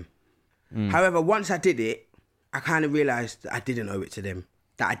it to them. However, once I did it, I kind of realised that I didn't owe it to them.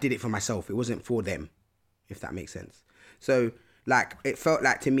 That I did it for myself. It wasn't for them, if that makes sense. So, like, it felt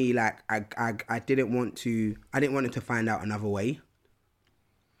like to me, like, I didn't want them to find out another way.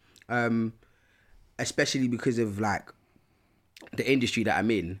 Especially because of, like, the industry that I'm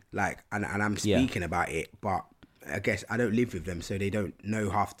in, like, and I'm speaking about it, but I guess I don't live with them, so they don't know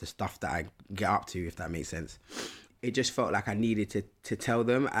half the stuff that I get up to, if that makes sense. It just felt like I needed to tell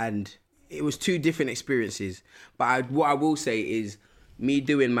them, and it was two different experiences. But what I will say is, me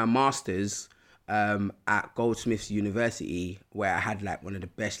doing my master's at Goldsmiths University, where I had like one of the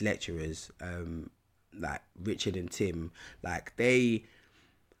best lecturers, like Richard and Tim, like they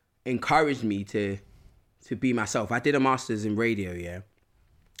encouraged me to be myself. I did a master's in radio, yeah,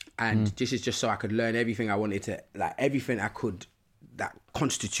 and this is just so I could learn everything I wanted to, like everything I could that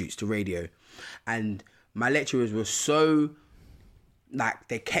constitutes to radio. And my lecturers were so, like,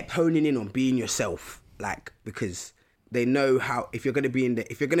 they kept honing in on being yourself, like, because they know how if you're gonna be in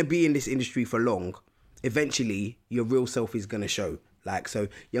this industry for long, eventually your real self is gonna show. Like, so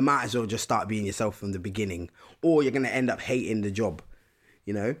you might as well just start being yourself from the beginning, or you're gonna end up hating the job,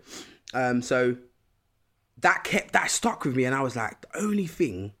 you know. So that stuck with me, and I was like, the only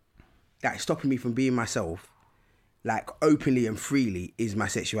thing that's stopping me from being myself, like openly and freely, is my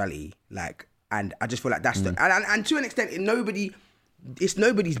sexuality. Like, and I just feel like that's and to an extent, it's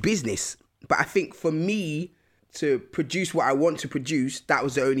nobody's business. But I think for me to produce what I want to produce, that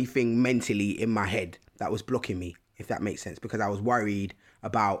was the only thing mentally in my head that was blocking me, if that makes sense. Because I was worried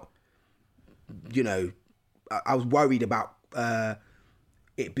about, I was worried about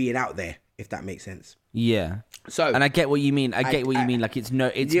it being out there, if that makes sense. Yeah. So, and I get what you mean. I get what you mean. Like, it's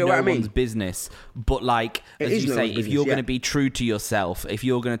no one's business. But like, as you say, if you're going to be true to yourself, if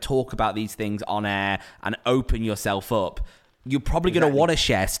you're going to talk about these things on air and open yourself up, you're probably going to want to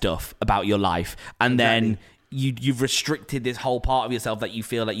share stuff about your life, and then you've restricted this whole part of yourself that you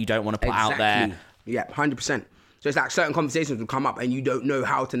feel that you don't want to put out there. Yeah, 100%. So it's like certain conversations will come up and you don't know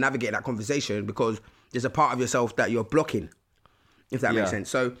how to navigate that conversation because there's a part of yourself that you're blocking, if that makes sense.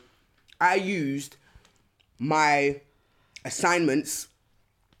 So I used my assignments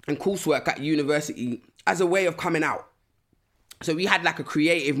and coursework at university as a way of coming out. So we had like a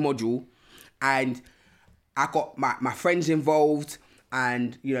creative module, and I got my friends involved,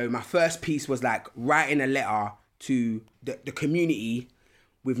 and my first piece was like writing a letter to the community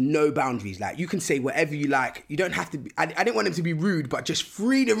with no boundaries. Like, you can say whatever you like. You don't have to be, I didn't want them to be rude, but just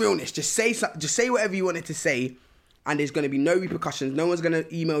free the realness. Just say whatever you wanted to say, and there's going to be no repercussions. No one's going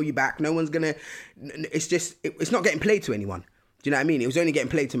to email you back. No one's going to, it's not getting played to anyone. Do you know what I mean? It was only getting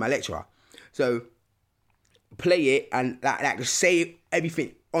played to my lecturer. So play it and like just say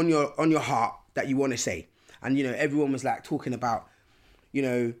everything on your heart that you want to say. And, everyone was like talking about,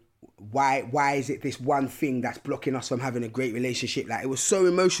 why is it this one thing that's blocking us from having a great relationship? Like, it was so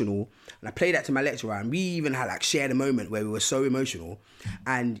emotional. And I played that to my lecturer, and we even had like shared a moment where we were so emotional.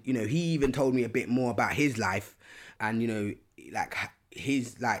 And, he even told me a bit more about his life and, like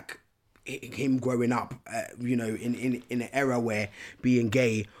his, like him growing up, in an era where being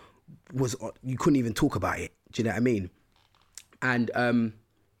gay was, you couldn't even talk about it. Do you know what I mean? And,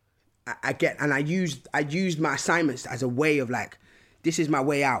 I used my assignments as a way of like, this is my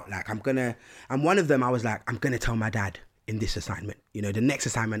way out. Like, and one of them I was like, I'm going to tell my dad in this assignment. The next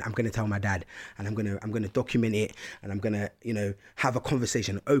assignment, I'm going to tell my dad, and I'm going to document it, and I'm going to, have a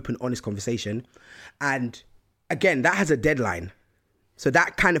conversation, open, honest conversation. And again, that has a deadline. So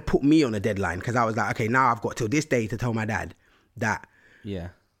that kind of put me on a deadline, because I was like, okay, now I've got till this day to tell my dad that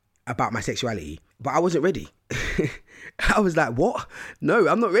about my sexuality. But I wasn't ready. I was like, what? No,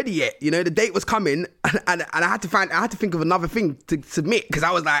 I'm not ready yet. The date was coming, and I had to think of another thing to submit, because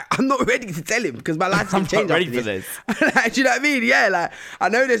I was like, I'm not ready to tell him because my life's gonna change. I'm not ready for this. Like, do you know what I mean? Yeah, like, I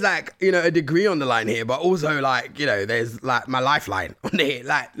know there's like, a degree on the line here, but also like, there's like my lifeline on there,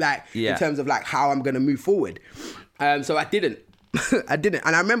 like in terms of like how I'm gonna move forward. So I didn't.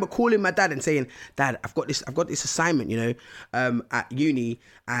 And I remember calling my dad and saying, Dad, I've got this assignment, at uni,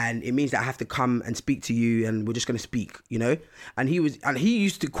 and it means that I have to come and speak to you, and we're just going to speak, and he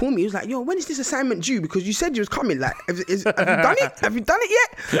used to call me. He was like, yo, when is this assignment due? Because you said you was coming. Like, have you done it? Have you done it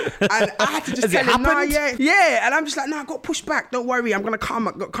yet? And I had to just tell him, nah, yeah. And I'm just like, no, I got pushed back. Don't worry, I'm going to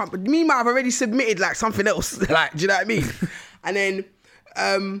come. But meanwhile, I've already submitted like something else. Like, do you know what I mean? And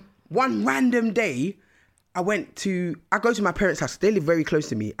then one random day, I go to my parents' house. They live very close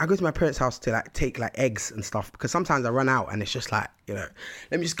to me. I go to my parents' house to like take like eggs and stuff, because sometimes I run out and it's just like, let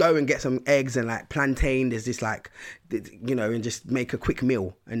me just go and get some eggs and like plantain. There's this like, and just make a quick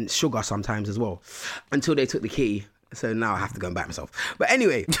meal, and sugar sometimes as well, until they took the key. So now I have to go and buy it myself. But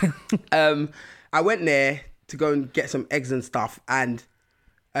anyway, I went there to go and get some eggs and stuff. And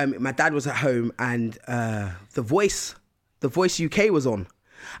my dad was at home, and The Voice UK was on.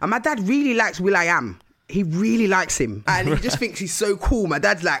 And my dad really likes will.i.am. He really likes him, and he just thinks he's so cool. My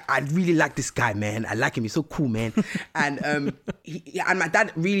dad's like, I really like this guy, man. I like him. He's so cool, man. And and my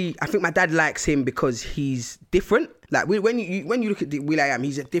dad really, I think my dad likes him because he's different. Like, when you look at the will.i.am,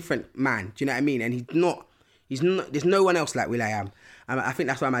 he's a different man. Do you know what I mean? And he's not. There's no one else like will.i.am. And I think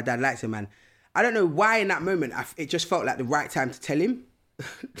that's why my dad likes him, man. I don't know why in that moment it just felt like the right time to tell him.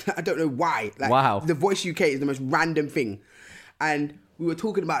 I don't know why. Like, wow. The Voice UK is the most random thing, and we were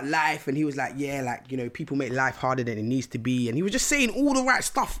talking about life, and he was like, yeah, like, people make life harder than it needs to be. And he was just saying all the right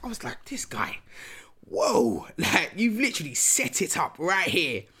stuff. I was like, this guy, whoa, like, you've literally set it up right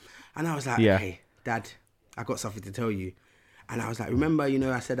here. And I was like, hey, Dad, I got something to tell you. And I was like, remember,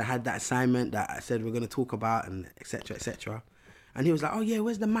 I said I had that assignment that I said we're going to talk about, and et cetera, et cetera. And he was like, oh yeah,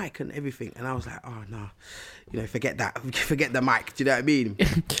 where's the mic and everything? And I was like, oh no, forget that. Forget the mic. Do you know what I mean?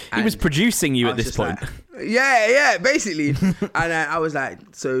 He was producing you at this point. Like, yeah, basically. And I was like,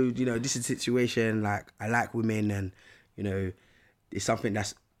 so, this is a situation, like, I like women, and, it's something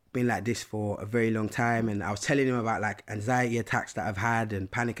that's been like this for a very long time. And I was telling him about like anxiety attacks that I've had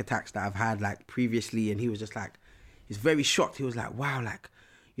and panic attacks that I've had like previously. And he was just like, he's very shocked. He was like, wow, like,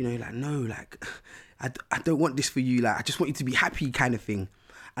 like, no, like, I don't want this for you. Like, I just want you to be happy, kind of thing.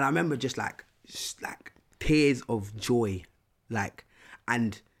 And I remember just like tears of joy,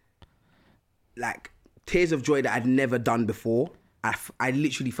 and tears of joy that I'd never done before. I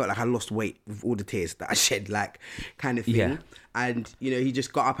literally felt like I lost weight with all the tears that I shed, kind of thing. Yeah. And, he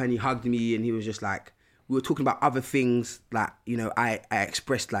just got up and he hugged me and he was just like, we were talking about other things that, I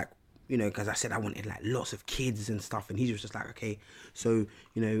expressed because I said I wanted lots of kids and stuff. And he was just like, okay, so,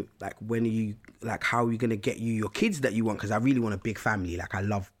 when are you, how are we going to get you your kids that you want? Because I really want a big family. I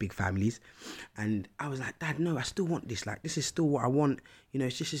love big families. And I was like, Dad, no, I still want this. This is still what I want.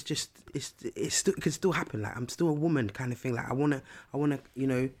 It could still happen. I'm still a woman kind of thing. I want to, I want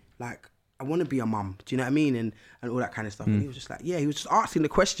to be a mum. Do you know what I mean? And all that kind of stuff. And he was just like, yeah, he was just asking the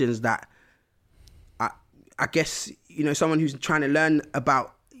questions that I guess, someone who's trying to learn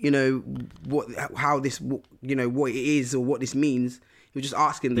about, what it is or what this means. He was just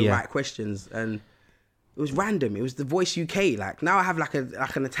asking the right questions, and it was random. It was The Voice UK. Now I have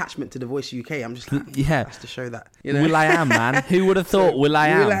an attachment to The Voice UK. I'm just that's to show that. Will I Am, man. Who would have thought? Will I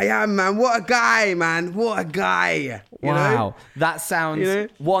Am? Will I Am, man. What a guy, man. What a guy. Wow. That sounds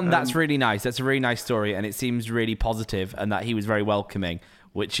that's really nice. That's a really nice story, and it seems really positive, and that he was very welcoming,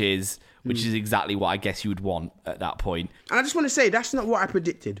 which is exactly what I guess you would want at that point. And I just want to say that's not what I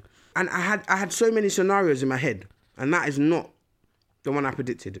predicted. And I had so many scenarios in my head, and that is not the one I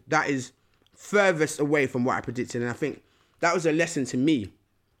predicted. That is furthest away from what I predicted. And I think that was a lesson to me,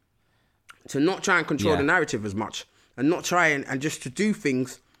 to not try and control the narrative as much, and not try and just to do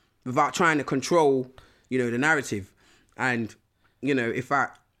things without trying to control, the narrative. And,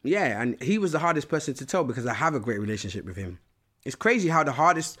 and he was the hardest person to tell because I have a great relationship with him. It's crazy how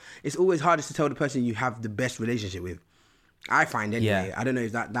it's always hardest to tell the person you have the best relationship with. I find anyway. Yeah. I don't know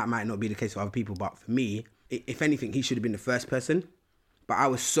if that might not be the case for other people, but for me, if anything, he should have been the first person. But I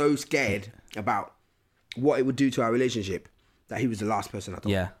was so scared about what it would do to our relationship that he was the last person I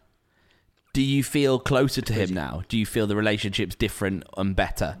thought. Yeah. Do you feel closer to him now? Do you feel the relationship's different and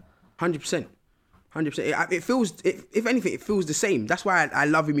better? 100%. 100%. It feels, if anything, it feels the same. That's why I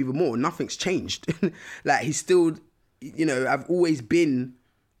love him even more. Nothing's changed. He's still, I've always been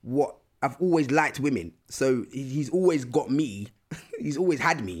I've always liked women. So he's always got me. He's always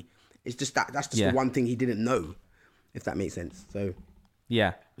had me. It's just that's just the one thing he didn't know, if that makes sense. So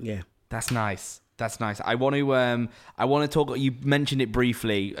yeah. That's nice. I want to talk. You mentioned it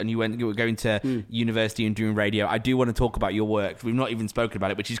briefly, and you were going to university and doing radio. I do want to talk about your work. We've not even spoken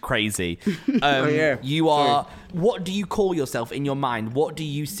about it, which is crazy. You are. What do you call yourself in your mind? What do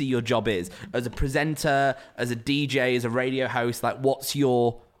you see your job is as a presenter, as a DJ, as a radio host?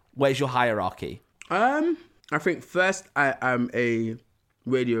 Where's your hierarchy? I think first I am a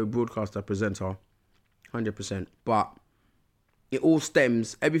radio broadcaster presenter, 100%. But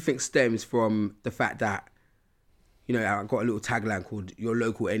everything stems from the fact that, I got a little tagline called your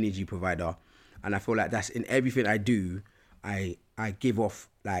local energy provider. And I feel like that's in everything I do. I give off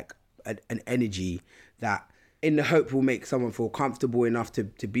an energy that in the hope will make someone feel comfortable enough to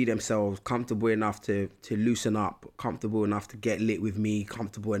be themselves, comfortable enough to loosen up, comfortable enough to get lit with me,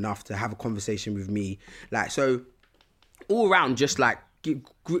 comfortable enough to have a conversation with me. So all around, just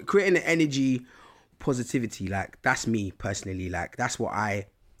creating an energy, positivity. That's me personally. That's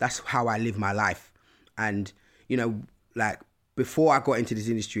how I live my life. And, before I got into this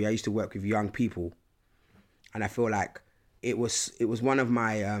industry, I used to work with young people. And I feel like it was one of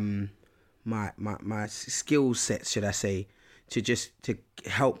my my skill sets, should I say, to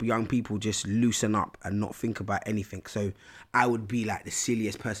help young people just loosen up and not think about anything. So I would be the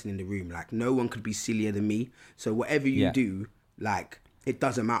silliest person in the room. No one could be sillier than me. So whatever you do, it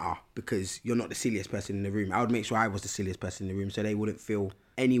doesn't matter because you're not the silliest person in the room. I would make sure I was the silliest person in the room so they wouldn't feel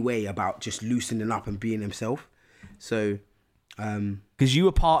any way about just loosening up and being themselves. So because you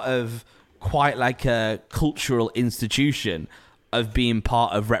were part of quite a cultural institution of being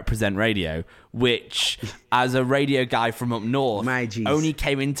part of Represent Radio, which, as a radio guy from up north, only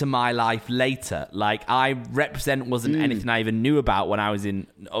came into my life later. Represent wasn't anything I even knew about when I was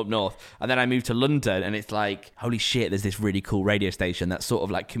up north. And then I moved to London, and it's holy shit, there's this really cool radio station that's sort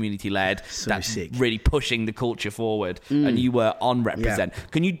of community-led, that's sick, really pushing the culture forward. And you were on Represent. Yeah.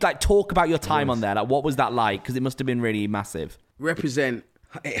 Can you talk about your time on there? What was that like? Because it must have been really massive. Represent,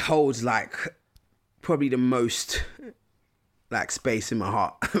 it holds probably the most space in my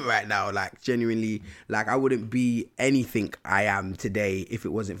heart right now. Genuinely, I wouldn't be anything I am today if it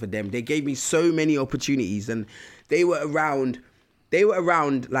wasn't for them. They gave me so many opportunities, and they were around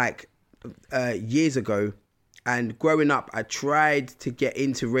years ago. And growing up, I tried to get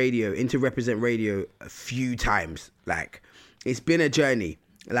into Represent Radio a few times. It's been a journey.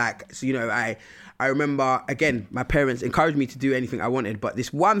 Like, so, you know, I remember, again, my parents encouraged me to do anything I wanted, but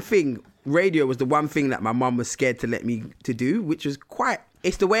this one thing, radio was the one thing that my mum was scared to let me to do, which was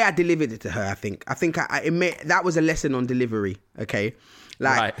it's the way I delivered it to her, I think. That was a lesson on delivery, okay?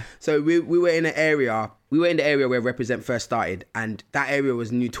 Like, right. So we were in the area where Represent first started, and that area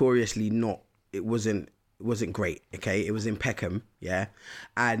was notoriously it wasn't great, okay? It was in Peckham, yeah?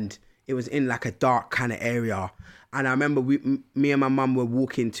 And it was in like a dark kind of area. And I remember me and my mum were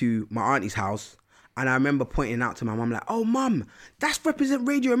walking to my auntie's house, and I remember pointing out to my mum, like, oh, mum, that's Represent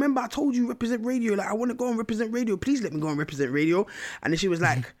Radio. Remember I told you Represent Radio. Like, I want to go on Represent Radio. Please let me go on Represent Radio. And then she was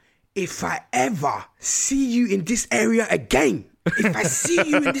like, if I ever see you in this area again, if I see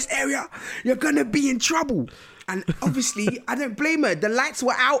you in this area, you're going to be in trouble. And obviously, I don't blame her. The lights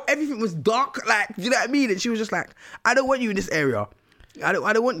were out. Everything was dark. Like, you know what I mean? And she was just like, I don't want you in this area. I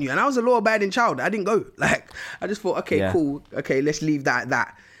don't want you. And I was a law-abiding child. I didn't go. Like, I just thought, okay, cool. Okay, let's leave that at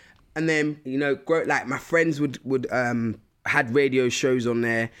that. And then, you know, like my friends would had radio shows on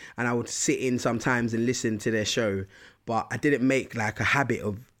there, and I would sit in sometimes and listen to their show. But I didn't make like a habit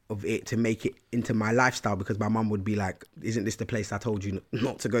of it to make it into my lifestyle, because my mum would be like, isn't this the place I told you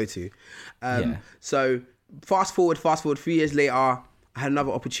not to go to? So fast forward 3 years later, I had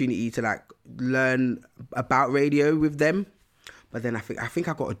another opportunity to like learn about radio with them. But then I think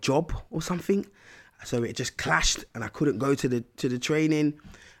I got a job or something, so it just clashed, and I couldn't go to the training.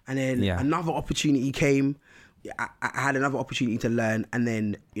 And then another opportunity came. I had another opportunity to learn, and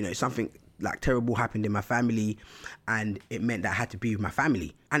then, you know, something like terrible happened in my family, and it meant that I had to be with my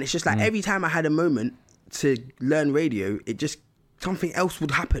family. And it's just like every time I had a moment to learn radio, it just something else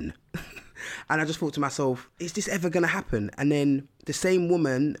would happen. And I just thought to myself, is this ever going to happen? And then the same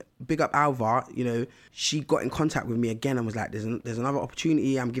woman, big up Alva, you know, she got in contact with me again and was like, there's another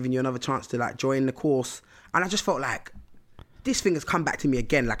opportunity. I'm giving you another chance to like join the course. And I just felt like this thing has come back to me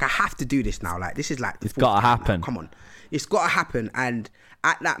again. Like, I have to do this now. Like, this is like... It's got to happen. Like, come on. It's got to happen. And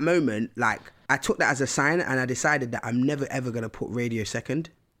at that moment, like, I took that as a sign, and I decided that I'm never, ever going to put radio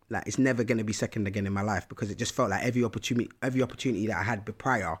second. Like, it's never going to be second again in my life, because it just felt like every opportunity that I had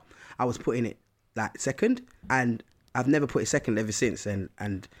prior, I was putting it like second, and I've never put it second ever since.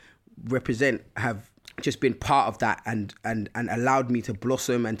 And Represent have just been part of that, and allowed me to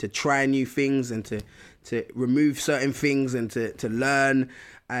blossom and to try new things, and to remove certain things, and to learn,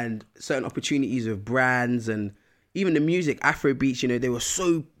 and certain opportunities with brands, and even the music, Afrobeats. You know, they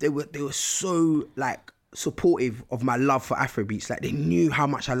were so like supportive of my love for Afrobeats. Like, they knew how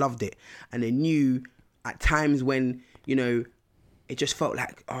much I loved it, and they knew at times when, you know, it just felt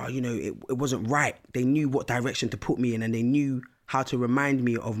like, oh, you know, it wasn't right. They knew what direction to put me in, and they knew how to remind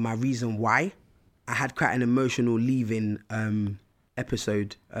me of my reason why. I had quite an emotional leaving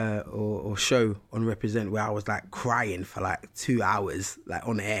episode or show on Represent, where I was like crying for like 2 hours, like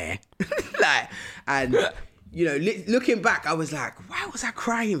on air. Like, and you know, looking back, I was like, why was I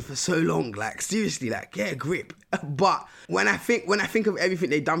crying for so long? Like, seriously, like, get a grip. But when I think of everything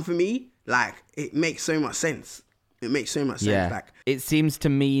they've done for me, like, it makes so much sense. It makes so much sense. Yeah. Like, it seems to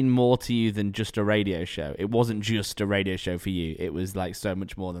mean more to you than just a radio show. It wasn't just a radio show for you. It was like so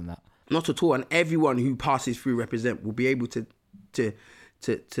much more than that. Not at all. And everyone who passes through Represent will be able to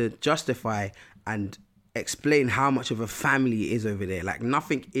justify and explain how much of a family it is over there. Like,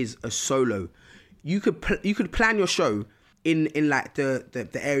 nothing is a solo. You could plan your show in like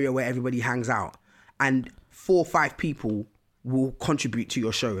the area where everybody hangs out, and 4 or 5 people will contribute to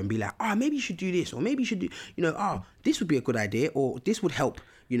your show and be like, maybe you should do this, or maybe you should do, you know, this would be a good idea, or this would help,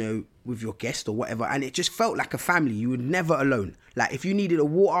 you know, with your guest or whatever. And it just felt like a family. You were never alone. Like, if you needed a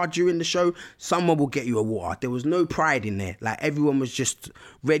water during the show, someone will get you a water. There was no pride in there. Like, everyone was just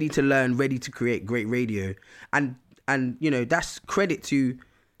ready to learn, ready to create great radio. And you know, that's credit to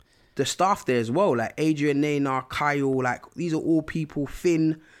the staff there as well. Like Adrian, Nena, Kyle, like, these are all people,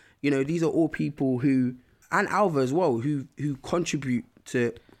 Finn, you know, these are all people who, and Alva as well, who contribute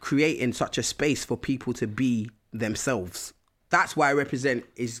to creating such a space for people to be themselves. That's why Represent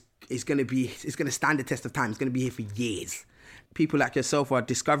is going to stand the test of time. It's going to be here for years. People like yourself are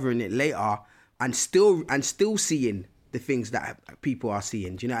discovering it later and still seeing the things that people are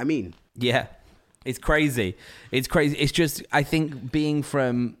seeing. Do you know what I mean? Yeah. It's crazy. It's crazy. It's just, I think, being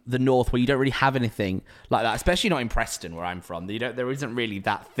from the north, where you don't really have anything like that, especially not in Preston, where I'm from. There isn't really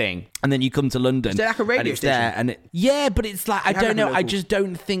that thing. And then you come to London. Is there like a radio station? Yeah, but it's like, I don't know. I just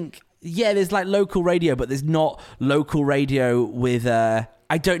don't think. Yeah, there's like local radio, but there's not local radio with. I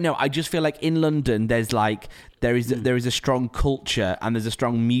I don't know. I just feel like in London, there is a strong culture and there's a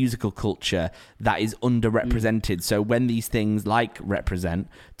strong musical culture that is underrepresented. So when these things like Represent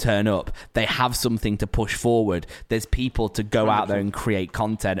turn up, they have something to push forward. There's people to go out there and create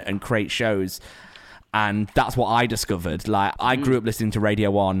content and create shows. And that's what I discovered. Like, I grew up listening to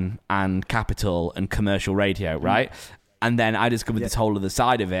Radio 1 and Capital and commercial radio, right? And then I discovered this whole other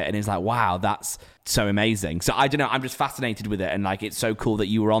side of it, and it's like, wow, that's so amazing. So I don't know, I'm just fascinated with it, and like, it's so cool that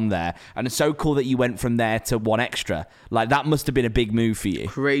you were on there, and it's so cool that you went from there to One Extra. Like, that must have been a big move for you.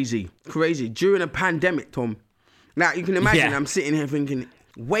 Crazy. During a pandemic, Tom. Now, you can imagine I'm sitting here thinking,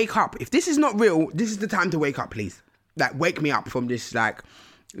 wake up. If this is not real, this is the time to wake up, please. Like, wake me up from this, like,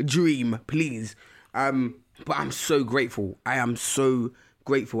 dream, please. But I'm so grateful. I am so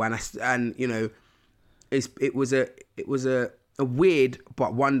grateful, and you know, it was a weird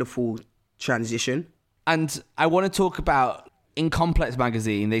but wonderful transition. And I want to talk about, in Complex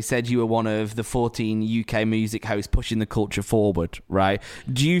magazine, they said you were one of the 14 UK music hosts pushing the culture forward, right?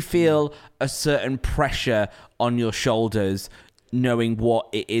 Do you feel a certain pressure on your shoulders knowing what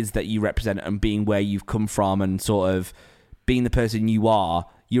it is that you represent and being where you've come from and sort of being the person you are?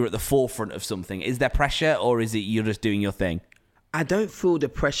 You're at the forefront of something. Is there pressure, or is it you're just doing your thing? I don't feel the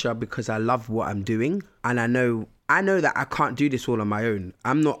pressure because I love what I'm doing, and I know that I can't do this all on my own.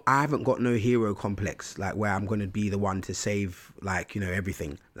 I haven't got no hero complex, like where I'm going to be the one to save, like, you know,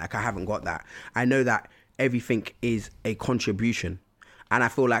 everything. Like, I haven't got that. I know that everything is a contribution, and I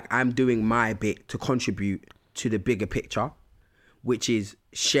feel like I'm doing my bit to contribute to the bigger picture, which is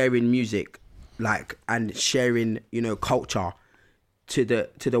sharing music, like, and sharing, you know, culture to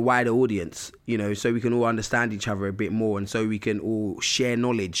the wider audience, you know, so we can all understand each other a bit more, and so we can all share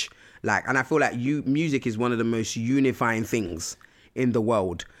knowledge. Like, and I feel like music is one of the most unifying things in the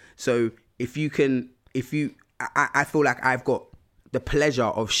world. So I feel like I've got the pleasure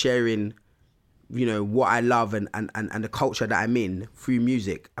of sharing, you know, what I love and the culture that I'm in through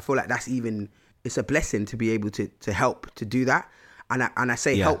music. I feel like it's a blessing to be able to help to do that. And I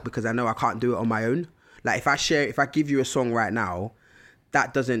say help because I know I can't do it on my own. Like, if I give you a song right now,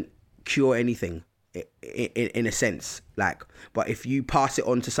 that doesn't cure anything in a sense. Like, but if you pass it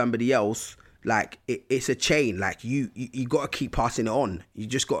on to somebody else, like, it's a chain. Like, you got to keep passing it on. You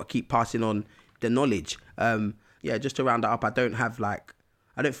just got to keep passing on the knowledge. Just to round that up, I don't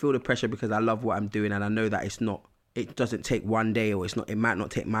feel the pressure because I love what I'm doing, and I know that it doesn't take one day, or it might not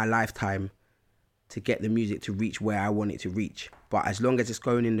take my lifetime to get the music to reach where I want it to reach. But as long as it's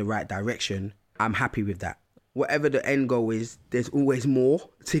going in the right direction, I'm happy with that. Whatever the end goal is, there's always more.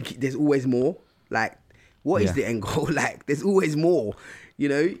 There's always more. Like, what is the end goal? Like, there's always more. You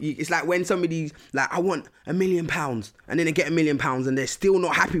know, it's like when somebody's like, I want £1 million, and then they get £1 million and they're still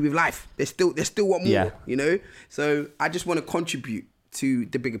not happy with life. They still want more, you know? So I just want to contribute to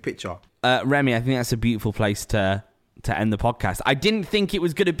the bigger picture. Remy, I think that's a beautiful place to end the podcast. I didn't think it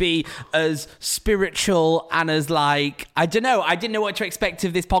was going to be as spiritual and as like, I didn't know what to expect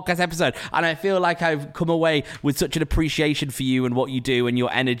of this podcast episode, and I feel like I've come away with such an appreciation for you and what you do and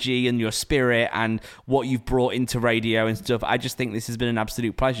your energy and your spirit and what you've brought into radio and stuff. I just think this has been an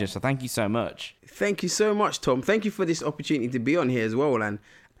absolute pleasure, so thank you so much. Thank you so much, Tom. Thank you for this opportunity to be on here as well, and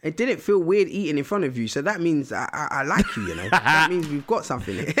it didn't feel weird eating in front of you, so that means I like you, you know. That means we've got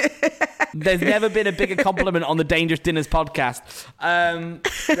something here. There's never been a bigger compliment on the Dangerous Dinners podcast.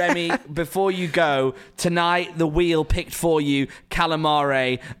 Remy, before you go, tonight the wheel picked for you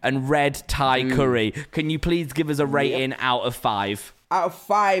calamari and red Thai curry. Can you please give us a rating out of 5? Out of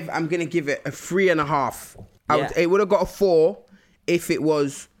 5, I'm going to give it a 3.5. It would have got a 4 if it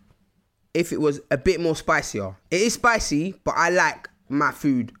was a bit more spicier. It is spicy, but I like my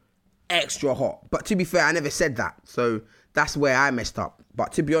food extra hot. But to be fair, I never said that. So that's where I messed up.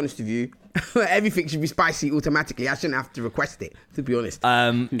 But to be honest with you, everything should be spicy automatically. I shouldn't have to request it, to be honest.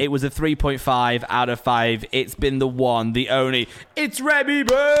 It was a 3.5 out of 5. It's been the one, the only. It's Remy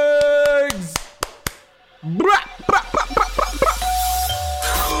Biggs!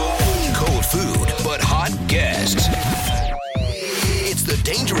 Cold food, but hot guests. It's the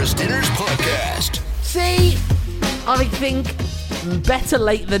Dangerous Dinners podcast. See, I think better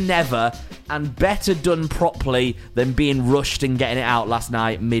late than never, and better done properly than being rushed and getting it out last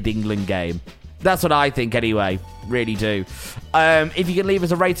night mid-England game. That's what I think anyway. Really do. If you can leave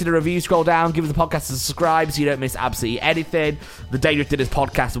us a rating and review, scroll down, give us the podcast a subscribe so you don't miss absolutely anything. The Dangerous Dinners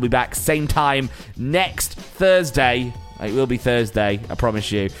podcast will be back same time next Thursday. It will be Thursday, I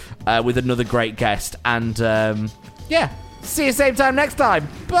promise you, with another great guest. And see you same time next time.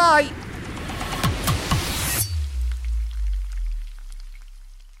 Bye.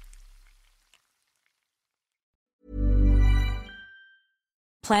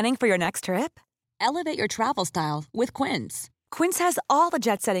 Planning for your next trip? Elevate your travel style with Quince. Quince has all the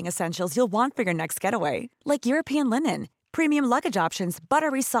jet-setting essentials you'll want for your next getaway, like European linen, premium luggage options,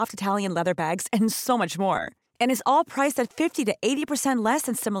 buttery soft Italian leather bags, and so much more. And is all priced at 50 to 80% less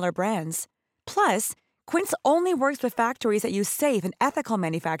than similar brands. Plus, Quince only works with factories that use safe and ethical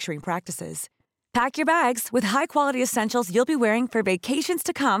manufacturing practices. Pack your bags with high-quality essentials you'll be wearing for vacations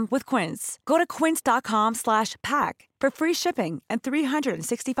to come with Quince. Go to quince.com/pack for free shipping and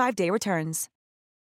 365-day returns.